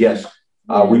debate. Yes,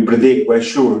 we're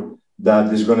sure that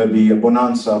there's going to be a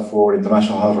bonanza for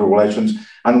international health regulations,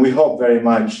 and we hope very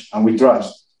much, and we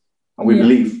trust, and we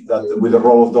believe that with the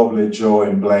role of WHO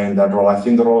in playing that role, I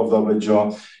think the role of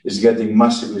WHO is getting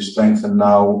massively strengthened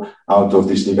now out of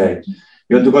this debate.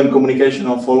 You want to go in communication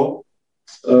or follow?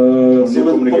 New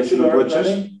communication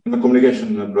approaches?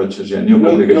 Communication approaches, yeah.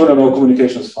 No,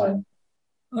 communication is fine.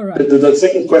 All right. The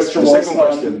second question was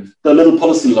the little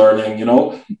policy learning, and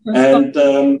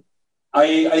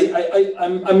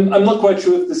I'm not quite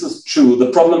sure if this is true.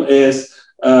 The problem is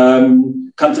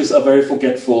countries are very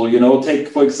forgetful. Take,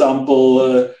 for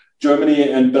example,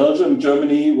 Germany and Belgium.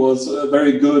 Germany was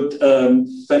very good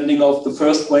fending off the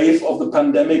first wave of the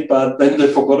pandemic, but then they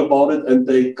forgot about it and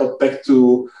they got back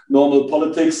to normal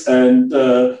politics, and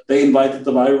they invited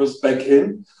the virus back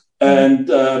in. And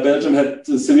Belgium had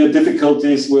severe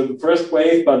difficulties with the first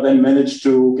wave, but then managed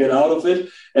to get out of it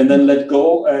and then let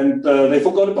go, and they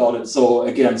forgot about it.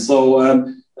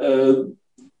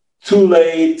 Too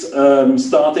late,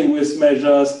 starting with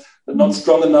measures, not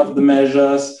strong enough the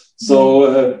measures. So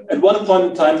at one point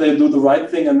in time, they do the right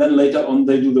thing, and then later on,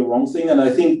 they do the wrong thing. And I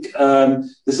think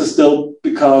this is still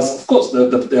because, of course,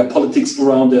 there are politics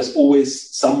around. There's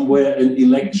always somewhere an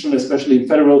election, especially in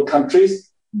federal countries.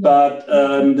 But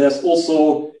there's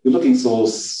also, you're looking so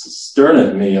stern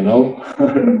at me,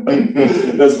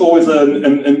 There's always an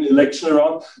election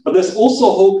around. But there's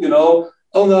also hope,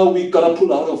 oh no, we've got to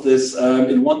pull out of this.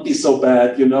 It won't be so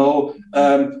bad, you know.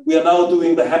 We are now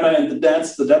doing the hammer and the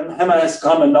dance. The hammer has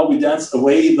come, and now we dance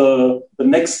away the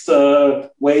next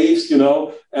waves, you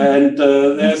know. And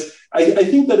I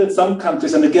think that in some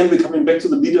countries, and again, we're coming back to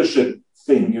the leadership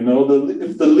thing, you know,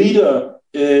 if the leader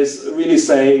is really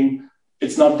saying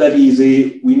it's not that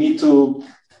easy, we need to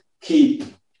keep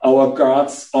our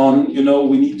guards on, you know,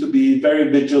 we need to be very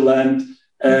vigilant,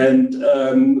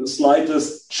 and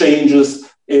slightest changes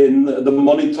in the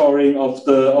monitoring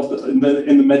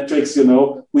in the metrics, you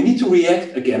know, we need to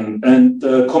react again, and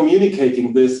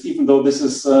communicating this, even though this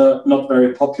is not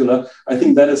very popular. I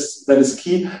think that is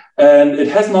key, and it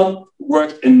has not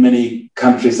worked in many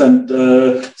countries. And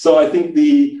so I think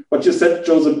what you said,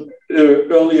 Joseph,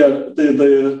 earlier,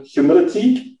 the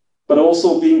humility, but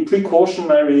also being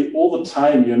precautionary all the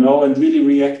time, you know, and really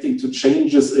reacting to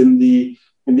changes in the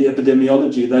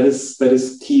epidemiology, that is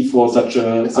key for such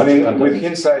a pandemic. With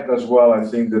hindsight as well, I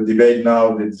think the debate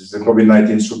now, is the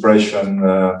COVID-19 suppression,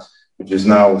 which is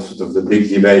now sort of the big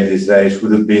debate these days,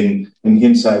 would have been, in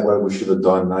hindsight, what we should have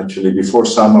done. Actually, before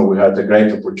summer, we had a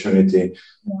great opportunity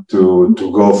to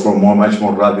go for much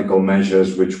more radical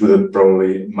measures, which would have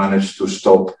probably managed to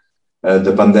stop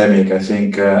the pandemic. I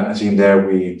think there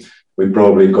we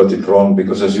probably got it wrong,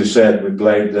 because, as you said, we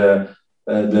played the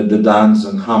dance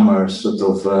and hammer sort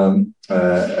of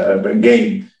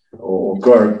game or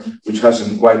curve, which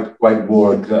hasn't quite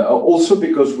worked. Also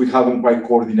because we haven't quite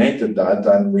coordinated that,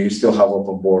 and we still have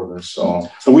open borders. So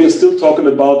we are still talking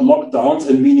about lockdowns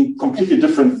and meaning completely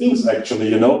different things, actually,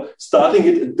 you know, starting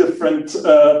it at different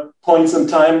points in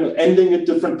time, ending at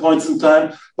different points in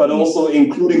time, but also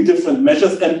including different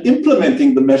measures and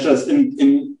implementing the measures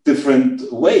in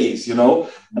different ways, you know.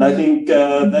 And I think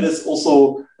that is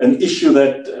also an issue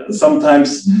that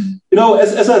sometimes, you know,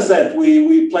 as I said,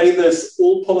 we play this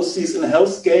all policies in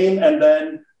health game, and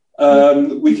then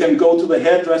we can go to the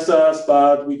hairdressers,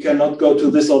 but we cannot go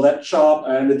to this or that shop,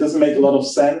 and it doesn't make a lot of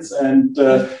sense. And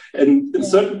in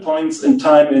certain points in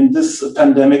time in this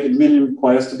pandemic, it really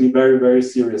requires to be very, very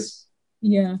serious.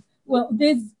 Yeah. Well,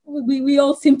 we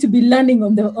all seem to be learning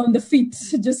on the feet,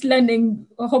 just learning,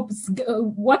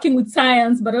 working with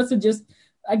science, but also just,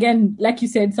 again, like you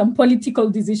said, some political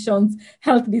decisions,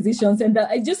 health decisions, and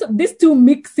just these two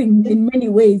mixing in many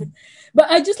ways. But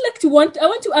I want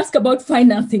to ask about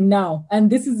financing now, and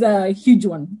this is a huge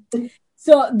one.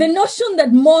 So the notion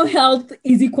that more health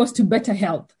is equals to better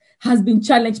health has been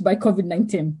challenged by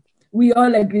COVID-19. We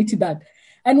all agree to that.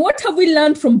 And what have we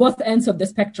learned from both ends of the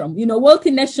spectrum? You know, wealthy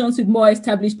nations with more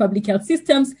established public health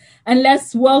systems and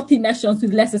less wealthy nations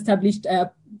with less established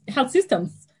health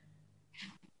systems.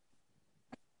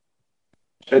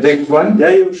 Should I take one? Yeah,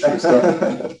 you should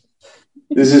start.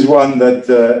 This is one that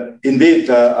indeed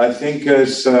I think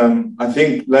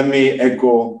let me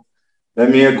echo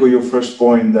your first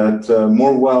point, that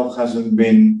more wealth hasn't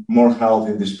been more health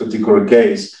in this particular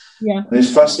case. Yeah. And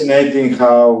it's fascinating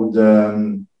how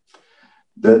the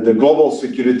Global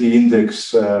Security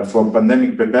Index for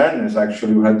pandemic preparedness,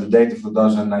 actually, we had the data for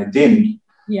 2019,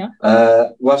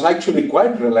 was actually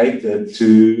quite related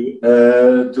to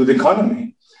the economy.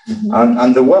 Mm-hmm.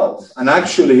 And the wealth. And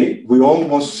actually, we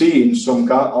almost see in some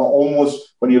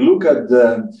when you look at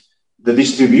the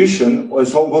distribution,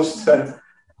 was almost a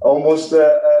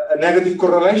negative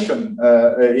correlation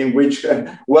in which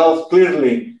wealth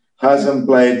clearly hasn't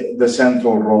played the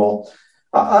central role.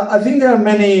 I think there are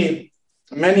many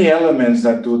elements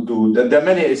that do that. There are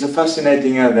many. It's a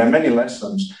fascinating area. There are many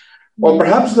lessons. Well,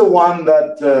 perhaps the one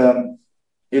that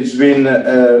it's been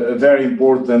very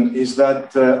important is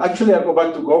that actually I go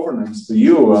back to governance, to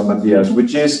you, Matthias,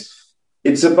 which is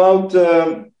it's about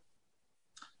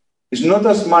it's not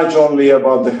as much only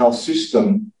about the health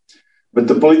system, but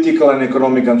the political and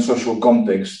economic and social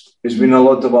context. It's been a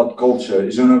lot about culture.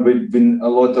 It's been a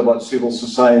lot about civil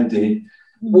society.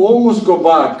 We almost go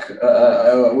back.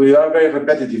 We are very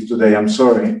repetitive today. I'm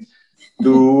sorry.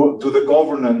 To the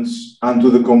governance and to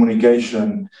the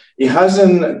communication.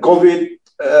 COVID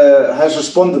has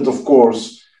responded, of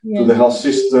course, to the health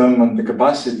system and the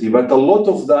capacity, but a lot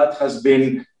of that has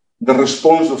been the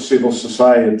response of civil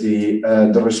society,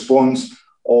 the response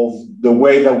of the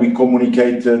way that we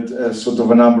communicated sort of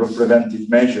a number of preventive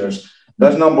measures.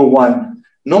 That's number one.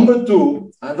 Number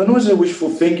two, I don't know if it's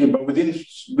wishful thinking, but we've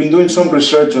been doing some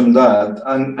research on that,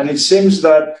 and it seems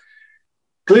that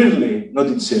clearly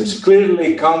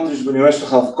countries with universal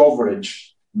health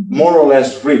coverage, more or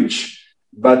less rich,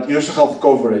 but universal health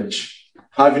coverage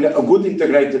having a good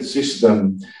integrated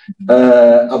system,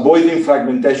 avoiding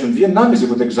fragmentation. Vietnam is a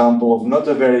good example of not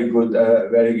a very good,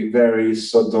 very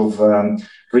sort of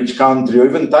rich country, or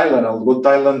even Thailand. Although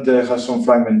Thailand has some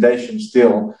fragmentation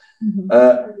still.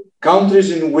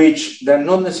 Countries in which they're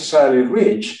not necessarily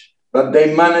rich, but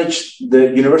they manage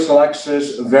the universal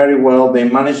access very well. They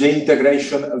manage the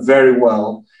integration very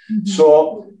well.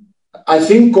 So I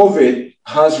think COVID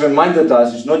has reminded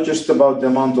us it's not just about the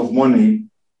amount of money,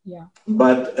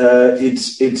 but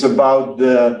it's about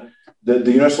the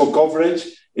universal coverage,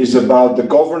 it's about the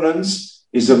governance,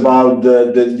 it's about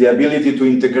the ability to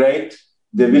integrate,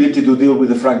 the ability to deal with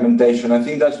the fragmentation. I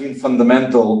think that's been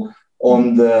fundamental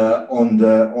on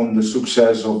the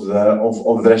success of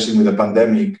the wrestling with the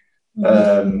pandemic.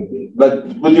 But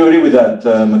would you agree with that,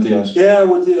 Matthias? Yeah, I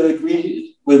would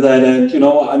agree with that. And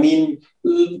I mean,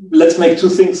 let's make two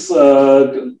things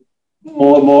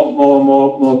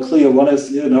more clear. One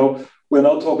is, we're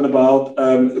now talking about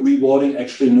rewarding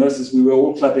actually nurses. We were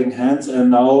all clapping hands, and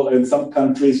now in some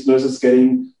countries, nurses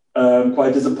getting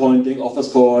quite disappointing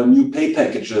offers for new pay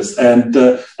packages. And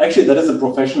actually, that is a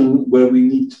profession where we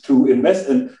need to invest.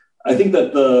 And I think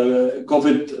that the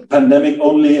COVID pandemic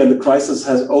and the crisis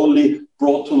has only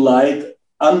brought to light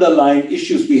underlying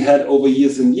issues we had over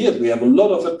years and years. We have a lot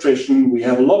of attrition. We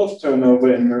have a lot of turnover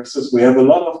in nurses. We have a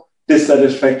lot of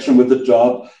dissatisfaction with the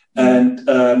job. And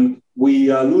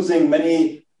we are losing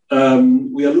many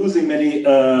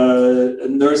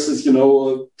nurses,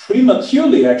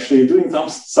 prematurely actually doing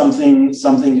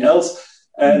something else.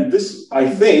 And this, I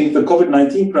think, the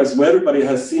COVID-19 crisis, where everybody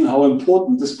has seen how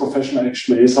important this profession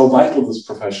actually is, how vital this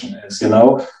profession is,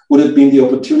 would have been the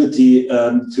opportunity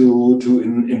to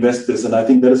invest this. And I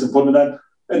think that is important.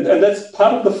 And that's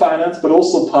part of the finance, but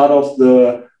also part of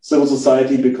the civil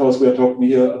society, because we are talking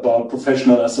here about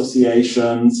professional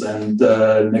associations and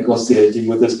negotiating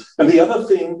with this. And the other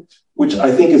thing, which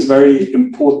I think is very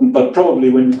important, but probably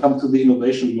when we come to the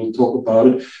innovation, we'll talk about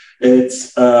it,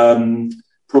 it's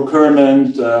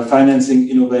procurement, financing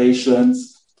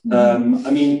innovations. I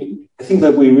think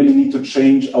that we really need to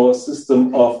change our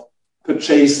system of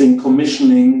purchasing,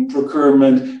 commissioning,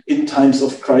 procurement in times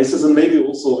of crisis, and maybe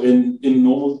also in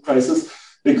normal crisis,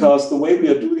 because the way we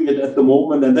are doing it at the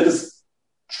moment, and that is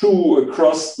true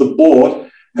across the board,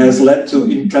 has led to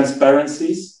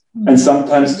intransparencies and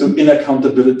sometimes to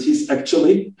inaccountabilities,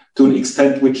 actually, to an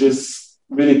extent which is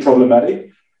really problematic.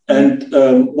 And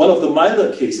one of the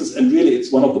milder cases, and really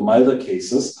it's one of the milder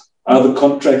cases, are the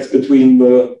contracts between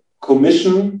the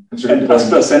Commission and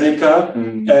AstraZeneca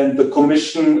and the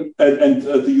Commission and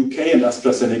the UK and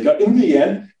AstraZeneca. In the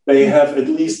end, they have at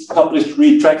least published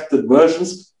retracted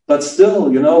versions. But still,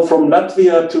 from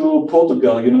Latvia to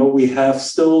Portugal, we have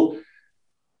still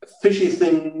fishy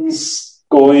things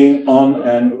going on,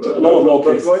 and a lot of law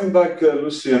cases. Going back,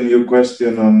 Lucian, your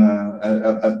question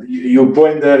on your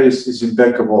point there is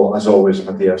impeccable as always,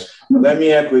 Matthias. Let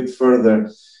me echo it further.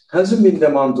 Hasn't been the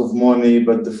amount of money,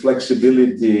 but the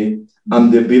flexibility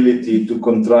and the ability to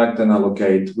contract and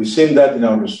allocate. We've seen that in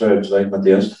our research, right,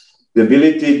 Matthias? The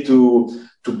ability to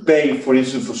pay, for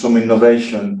instance, for some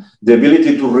innovation, the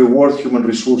ability to reward human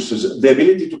resources, the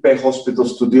ability to pay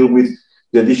hospitals to deal with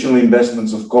the additional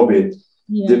investments of COVID,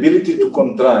 the ability to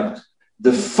contract,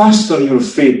 the fast on your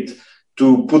feet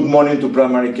to put money into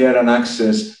primary care and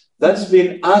access, that's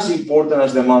been as important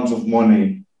as the amounts of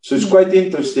money. So it's quite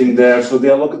interesting there. So the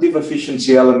allocative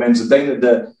efficiency elements,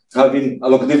 having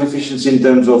allocative efficiency in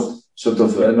terms of I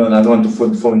don't want to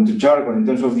fall into jargon, in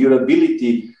terms of your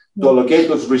ability to allocate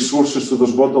those resources to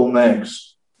those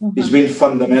bottlenecks, it's been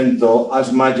fundamental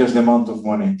as much as the amount of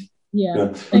money.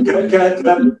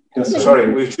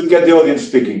 Sorry, we should get the audience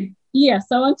speaking.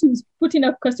 Yes, I want to put in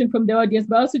a question from the audience,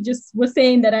 but also just was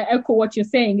saying that I echo what you're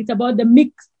saying. It's about the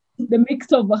mix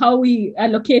of how we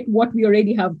allocate what we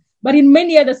already have. But in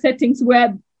many other settings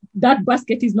where that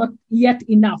basket is not yet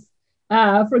enough,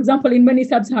 for example, in many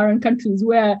sub-Saharan countries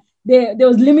where there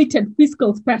was limited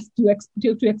fiscal space to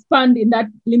expand in that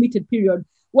limited period,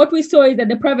 what we saw is that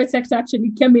the private sector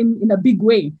actually came in a big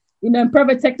way. In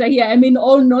private sector here, I mean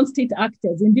all non-state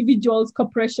actors, individuals,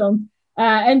 corporations,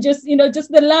 and just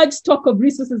the large stock of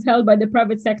resources held by the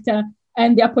private sector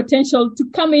and their potential to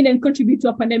come in and contribute to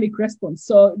a pandemic response.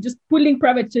 So just pulling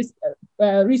private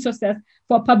resources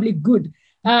for public good.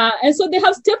 And so they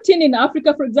have stepped in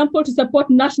Africa, for example, to support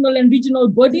national and regional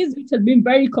bodies, which has been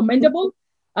very commendable.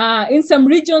 In some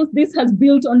regions, this has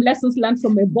built on lessons learned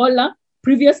from Ebola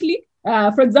previously.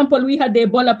 For example, we had the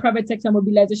Ebola Private Sector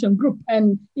Mobilization Group,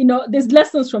 and there's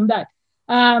lessons from that.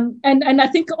 And I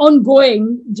think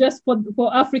ongoing, just for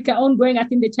Africa, I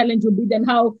think the challenge will be then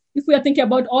how, if we are thinking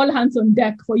about all hands on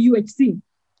deck for UHC,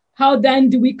 how then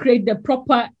do we create the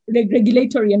proper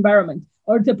regulatory environment,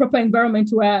 or the proper environment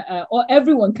where or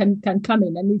everyone can come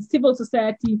in, and it's civil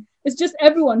society, it's just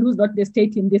everyone who's not the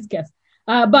state in this case.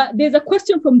 But there's a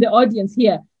question from the audience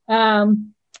here.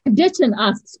 Dechen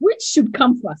asks, which should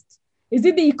come first? Is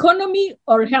it the economy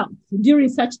or health during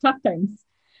such tough times?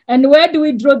 And where do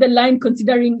we draw the line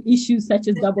considering issues such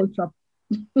as double trap?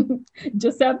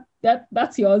 Joseph,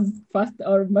 that's yours first,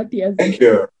 or Matthias? Thank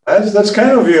you. That's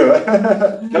kind of you.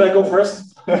 Can I go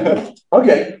first?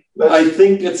 Okay. I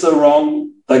think it's a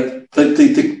wrong, like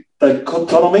the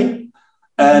dichotomy.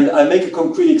 And I make a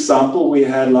concrete example. We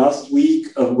had last week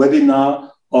a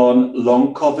webinar on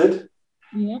long COVID.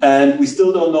 Yeah. And we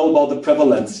still don't know about the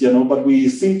prevalence, but we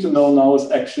seem to know now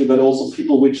is actually that also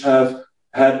people which have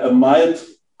had a mild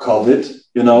COVID,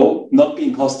 not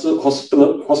being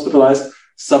hospitalized,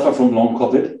 suffer from long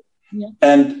COVID. Yeah.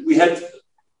 And we had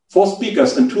 4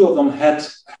 speakers, and 2 of them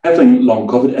having long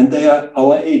COVID, and they are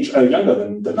our age, are younger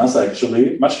than us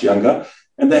actually, much younger,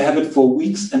 and they have it for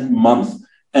weeks and months.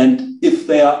 And if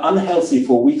they are unhealthy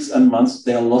for weeks and months,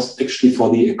 they are lost actually for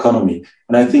the economy.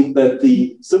 And I think that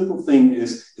the simple thing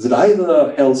is it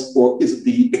either health or is it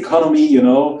the economy?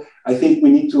 I think we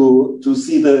need to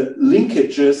see the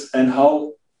linkages and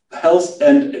how health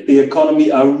and the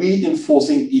economy are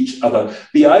reinforcing each other.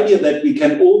 The idea that we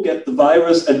can all get the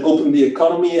virus and open the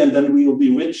economy and then we will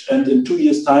be rich and in 2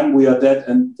 years' time we are dead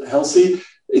and healthy,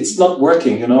 it's not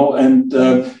working, And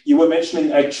you were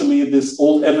mentioning actually this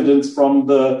old evidence from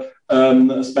the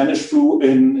Spanish flu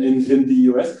in the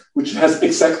US, which has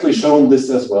exactly shown this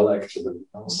as well, actually.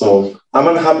 So I'm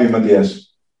unhappy,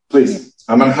 Matthias. Please.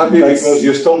 I'm unhappy because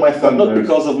you stole my thunder. Not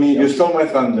because of me. You stole my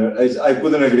thunder. I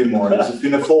couldn't agree more. It's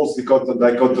been a false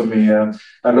dichotomy.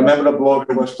 I remember a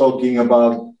blogger was talking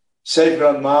about save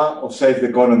grandma or save the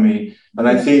economy. And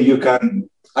I think you can,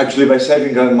 actually by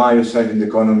saving grandma, you're saving the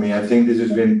economy. I think this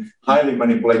has been highly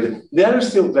manipulated. There are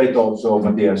still trade-offs,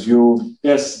 Matthias.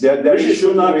 Yes, there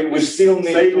should not. We still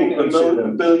need saving to consider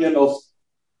 $1 billion of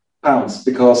pounds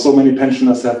because so many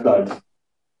pensioners have died.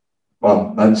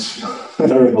 Well, that's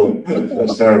terrible.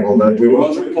 That's terrible. That we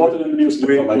was reported in the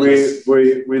newspaper.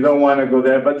 We don't want to go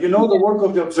there. But the work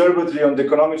of the Observatory on the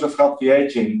Economics of Healthy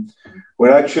Aging,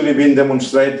 we're actually been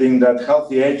demonstrating that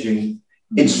healthy aging,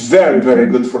 it's very, very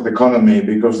good for the economy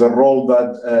because the role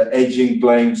that aging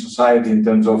plays in society in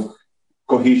terms of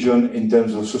cohesion, in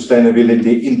terms of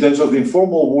sustainability, in terms of the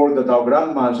informal work that our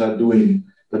grandmas are doing,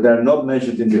 that are not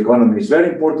measured in the economy, is very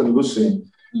important, Lucy.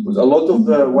 A lot of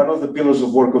one of the pillars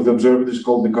of work of the Observatory is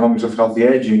called the Economics of Healthy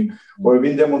Aging, where we've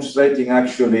been demonstrating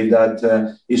actually that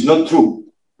it's not true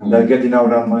that getting our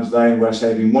grandmas dying, we're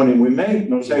saving money. We may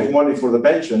not save money for the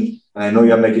pension, and I know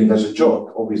you're making it as a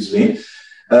joke, obviously,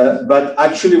 but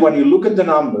actually when you look at the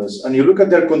numbers and you look at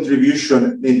their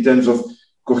contribution in terms of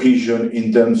cohesion,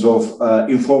 in terms of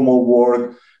informal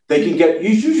work, taking care,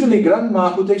 it's usually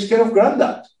grandma who takes care of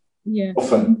granddad. Yeah.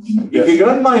 Often. If your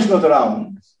grandma is not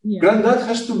around, granddad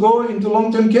has to go into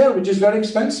long-term care, which is very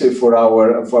expensive for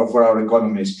our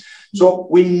economies. So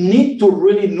we need to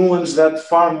really nuance that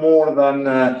far more than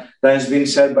has been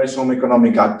said by some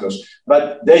economic actors.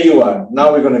 But there you are.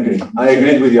 Now we're going to agree. I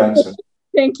agreed with your answer.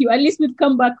 Thank you. At least we've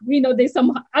come back. We know there's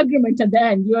some agreement at the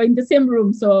end. You're in the same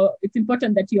room, so it's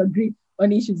important that you agree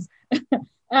on issues.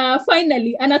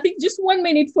 Finally, and I think just 1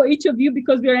 minute for each of you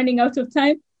because we're running out of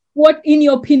time. What, in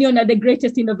your opinion, are the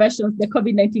greatest innovations the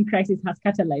COVID-19 crisis has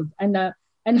catalyzed, and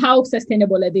how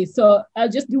sustainable are they? So I'll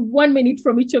just do 1 minute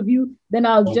from each of you, then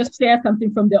I'll just share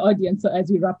something from the audience as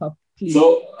we wrap up, please.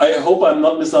 So I hope I'm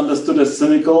not misunderstood as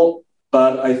cynical,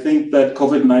 but I think that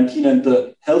COVID-19 and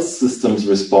the health system's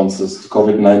responses to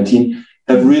COVID-19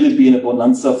 have really been a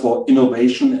bonanza for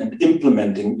innovation and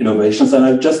implementing innovations. And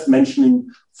I'm just mentioning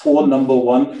 4. Number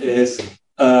 1 is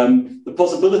the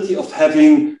possibility of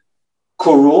having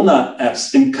Corona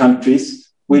apps in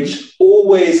countries which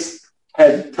always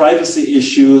had privacy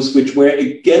issues, which were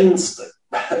against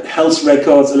health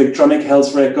records, electronic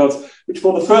health records, which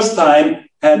for the first time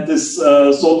had this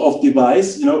sort of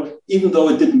device, even though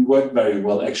it didn't work very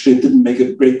well. Actually, it didn't make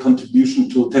a great contribution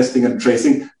to testing and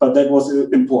tracing, but that was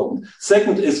important.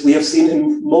 Second is we have seen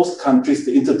in most countries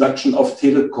the introduction of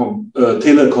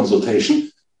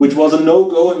teleconsultation, which was a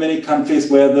no-go in many countries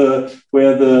where the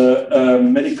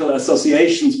medical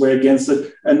associations were against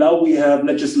it. And now we have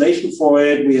legislation for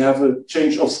it. We have a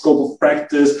change of scope of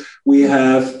practice. We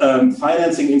have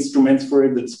financing instruments for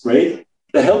it. That's great.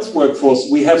 The health workforce,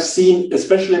 we have seen,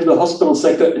 especially in the hospital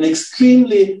sector, an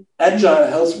extremely agile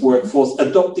health workforce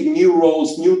adopting new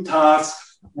roles, new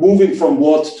tasks, moving from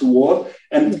ward to ward.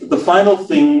 And the final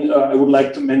thing I would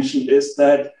like to mention is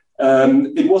that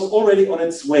It was already on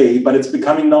its way, but it's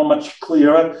becoming now much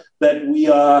clearer that we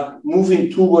are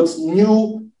moving towards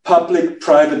new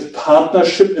public-private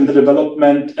partnership in the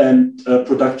development and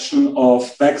production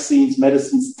of vaccines,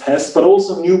 medicines, tests, but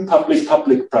also new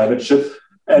public-public partnership.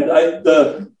 And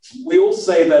we all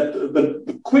say that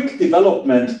the quick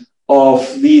development of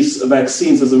these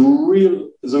vaccines is a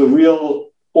real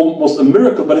almost a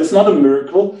miracle, but it's not a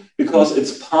miracle because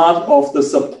it's part of the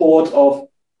support of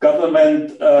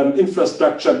government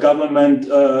infrastructure, government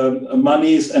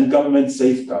monies, and government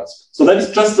safeguards. So that's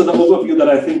just an overview that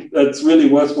I think that's really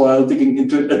worthwhile digging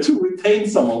into to retain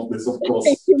some of this, of course.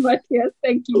 Thank you, Matthias.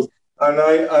 Thank you. And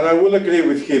I will agree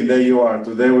with him. There you are.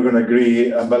 Today we're going to agree,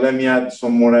 but let me add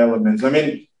some more elements. I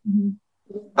mean,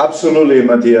 absolutely,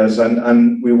 Matthias.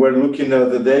 And we were looking the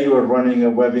other day, you were running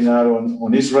a webinar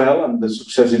on Israel and the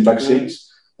success in vaccines.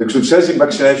 The success in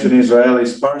vaccination in Israel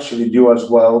is partially due as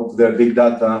well to their big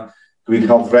data, to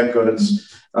health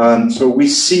records. And so we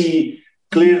see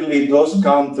clearly those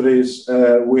countries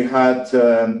we had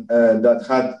that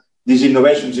had these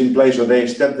innovations in place, or they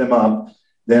stepped them up.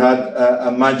 They had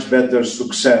a much better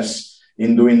success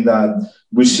in doing that.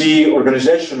 We see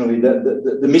organizationally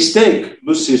the mistake,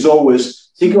 Lucy, is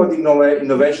always think about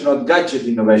innovation, not gadget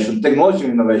innovation, technology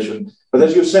innovation. But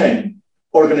as you're saying,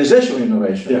 organizational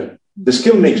innovation. Yeah. The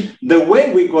skill mix, the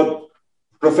way we got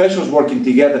professionals working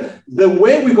together, the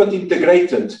way we got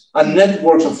integrated and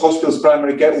networks of hospitals,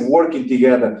 primary care working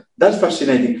together, that's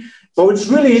fascinating. But it's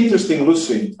really interesting,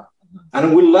 Lucy,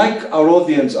 and we like our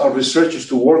audience, our researchers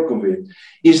to work with it,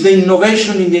 is the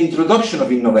innovation in the introduction of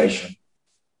innovation.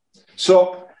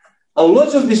 So a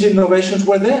lot of these innovations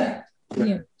were there.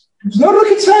 Yeah. It's not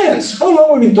rocket science. How long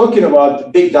have we been talking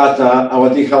about big data,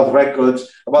 about e-health records,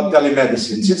 about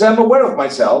telemedicine? Since I'm aware of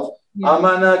myself, I'm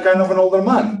kind of an older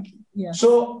man. Yeah.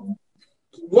 So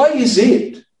why is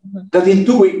it that in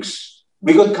 2 weeks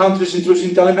we got countries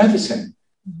introducing telemedicine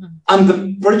and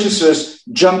the purchasers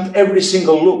jumped every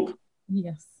single loop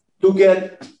to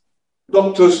get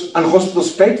doctors and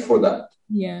hospitals paid for that?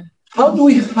 Yeah. How do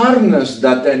we harness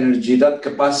that energy, that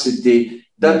capacity,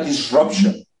 that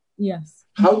disruption? Yes.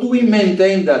 How do we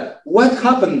maintain that? What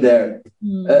happened there?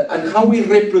 And how we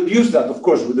reproduce that? Of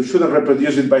course, we shouldn't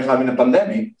reproduce it by having a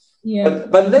pandemic. Yeah.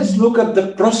 But let's look at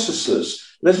the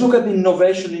processes. Let's look at the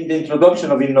innovation in the introduction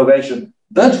of innovation.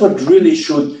 That's what really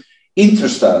should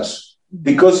interest us,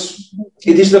 because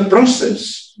it is the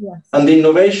process and the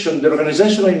innovation, the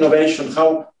organizational innovation,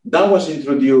 how that was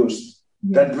introduced,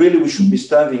 that really we should be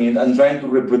studying it and trying to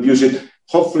reproduce it,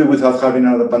 hopefully without having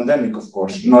another pandemic, of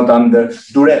course, not under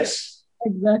duress.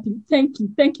 Exactly. Thank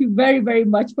you. Thank you very, very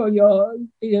much for your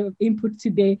input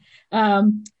today.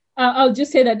 I'll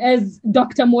just say that as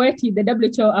Dr. Moeti, the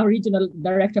WHO, our regional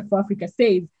director for Africa,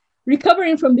 says,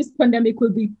 recovering from this pandemic will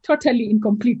be totally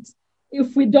incomplete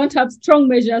if we don't have strong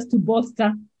measures to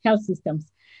bolster health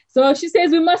systems. So she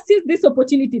says we must seize this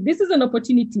opportunity. This is an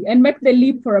opportunity and make the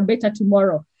leap for a better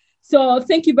tomorrow. So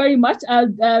thank you very much.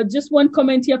 Just one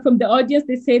comment here from the audience.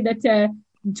 They say that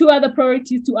 2 other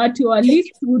priorities to add to our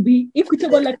list would be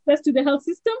equitable access to the health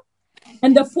system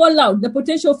and the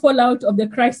potential fallout of the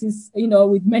crisis,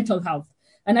 with mental health.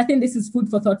 And I think this is food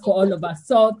for thought for all of us.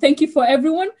 So thank you for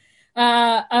everyone.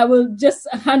 I will just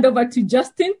hand over to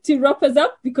Justin to wrap us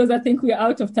up because I think we are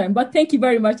out of time. But thank you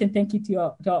very much, and thank you to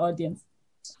our audience.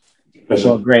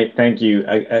 Well, great. Thank you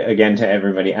again to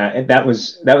everybody. That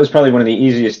was probably one of the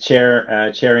easiest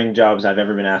chairing jobs I've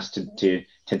ever been asked to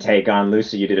take on.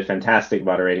 Lucy, you did a fantastic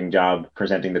moderating job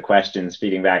presenting the questions,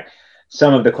 feeding back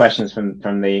some of the questions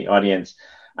from the audience.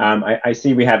 I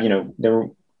see we have, there were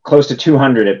close to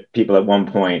 200 people at one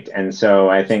point. And so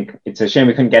I think it's a shame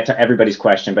we couldn't get to everybody's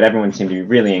question, but everyone seemed to be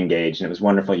really engaged, and it was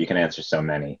wonderful you can answer so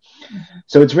many.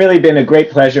 So it's really been a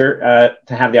great pleasure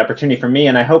to have the opportunity for me,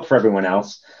 and I hope for everyone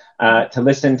else, to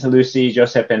listen to Lucy,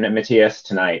 Josep, and Matthias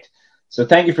tonight. So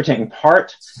thank you for taking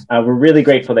part. We're really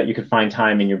grateful that you could find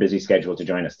time in your busy schedule to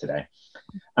join us today.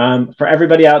 For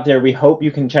everybody out there, we hope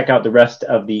you can check out the rest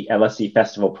of the LSE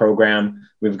Festival program.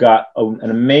 We've got an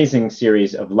amazing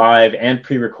series of live and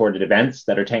pre-recorded events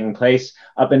that are taking place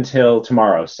up until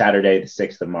tomorrow, Saturday, the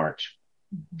 6th of March.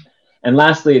 And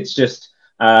lastly, it's just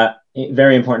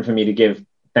very important for me to give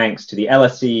thanks to the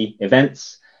LSE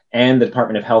events and the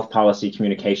Department of Health Policy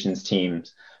Communications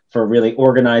teams for really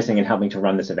organizing and helping to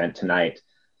run this event tonight.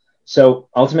 So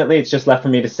ultimately, it's just left for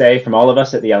me to say from all of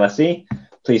us at the LSE,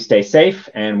 please stay safe,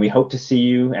 and we hope to see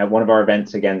you at one of our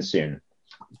events again soon,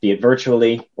 be it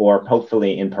virtually or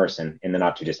hopefully in person in the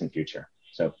not too distant future.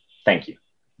 So thank you.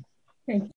 Thank you.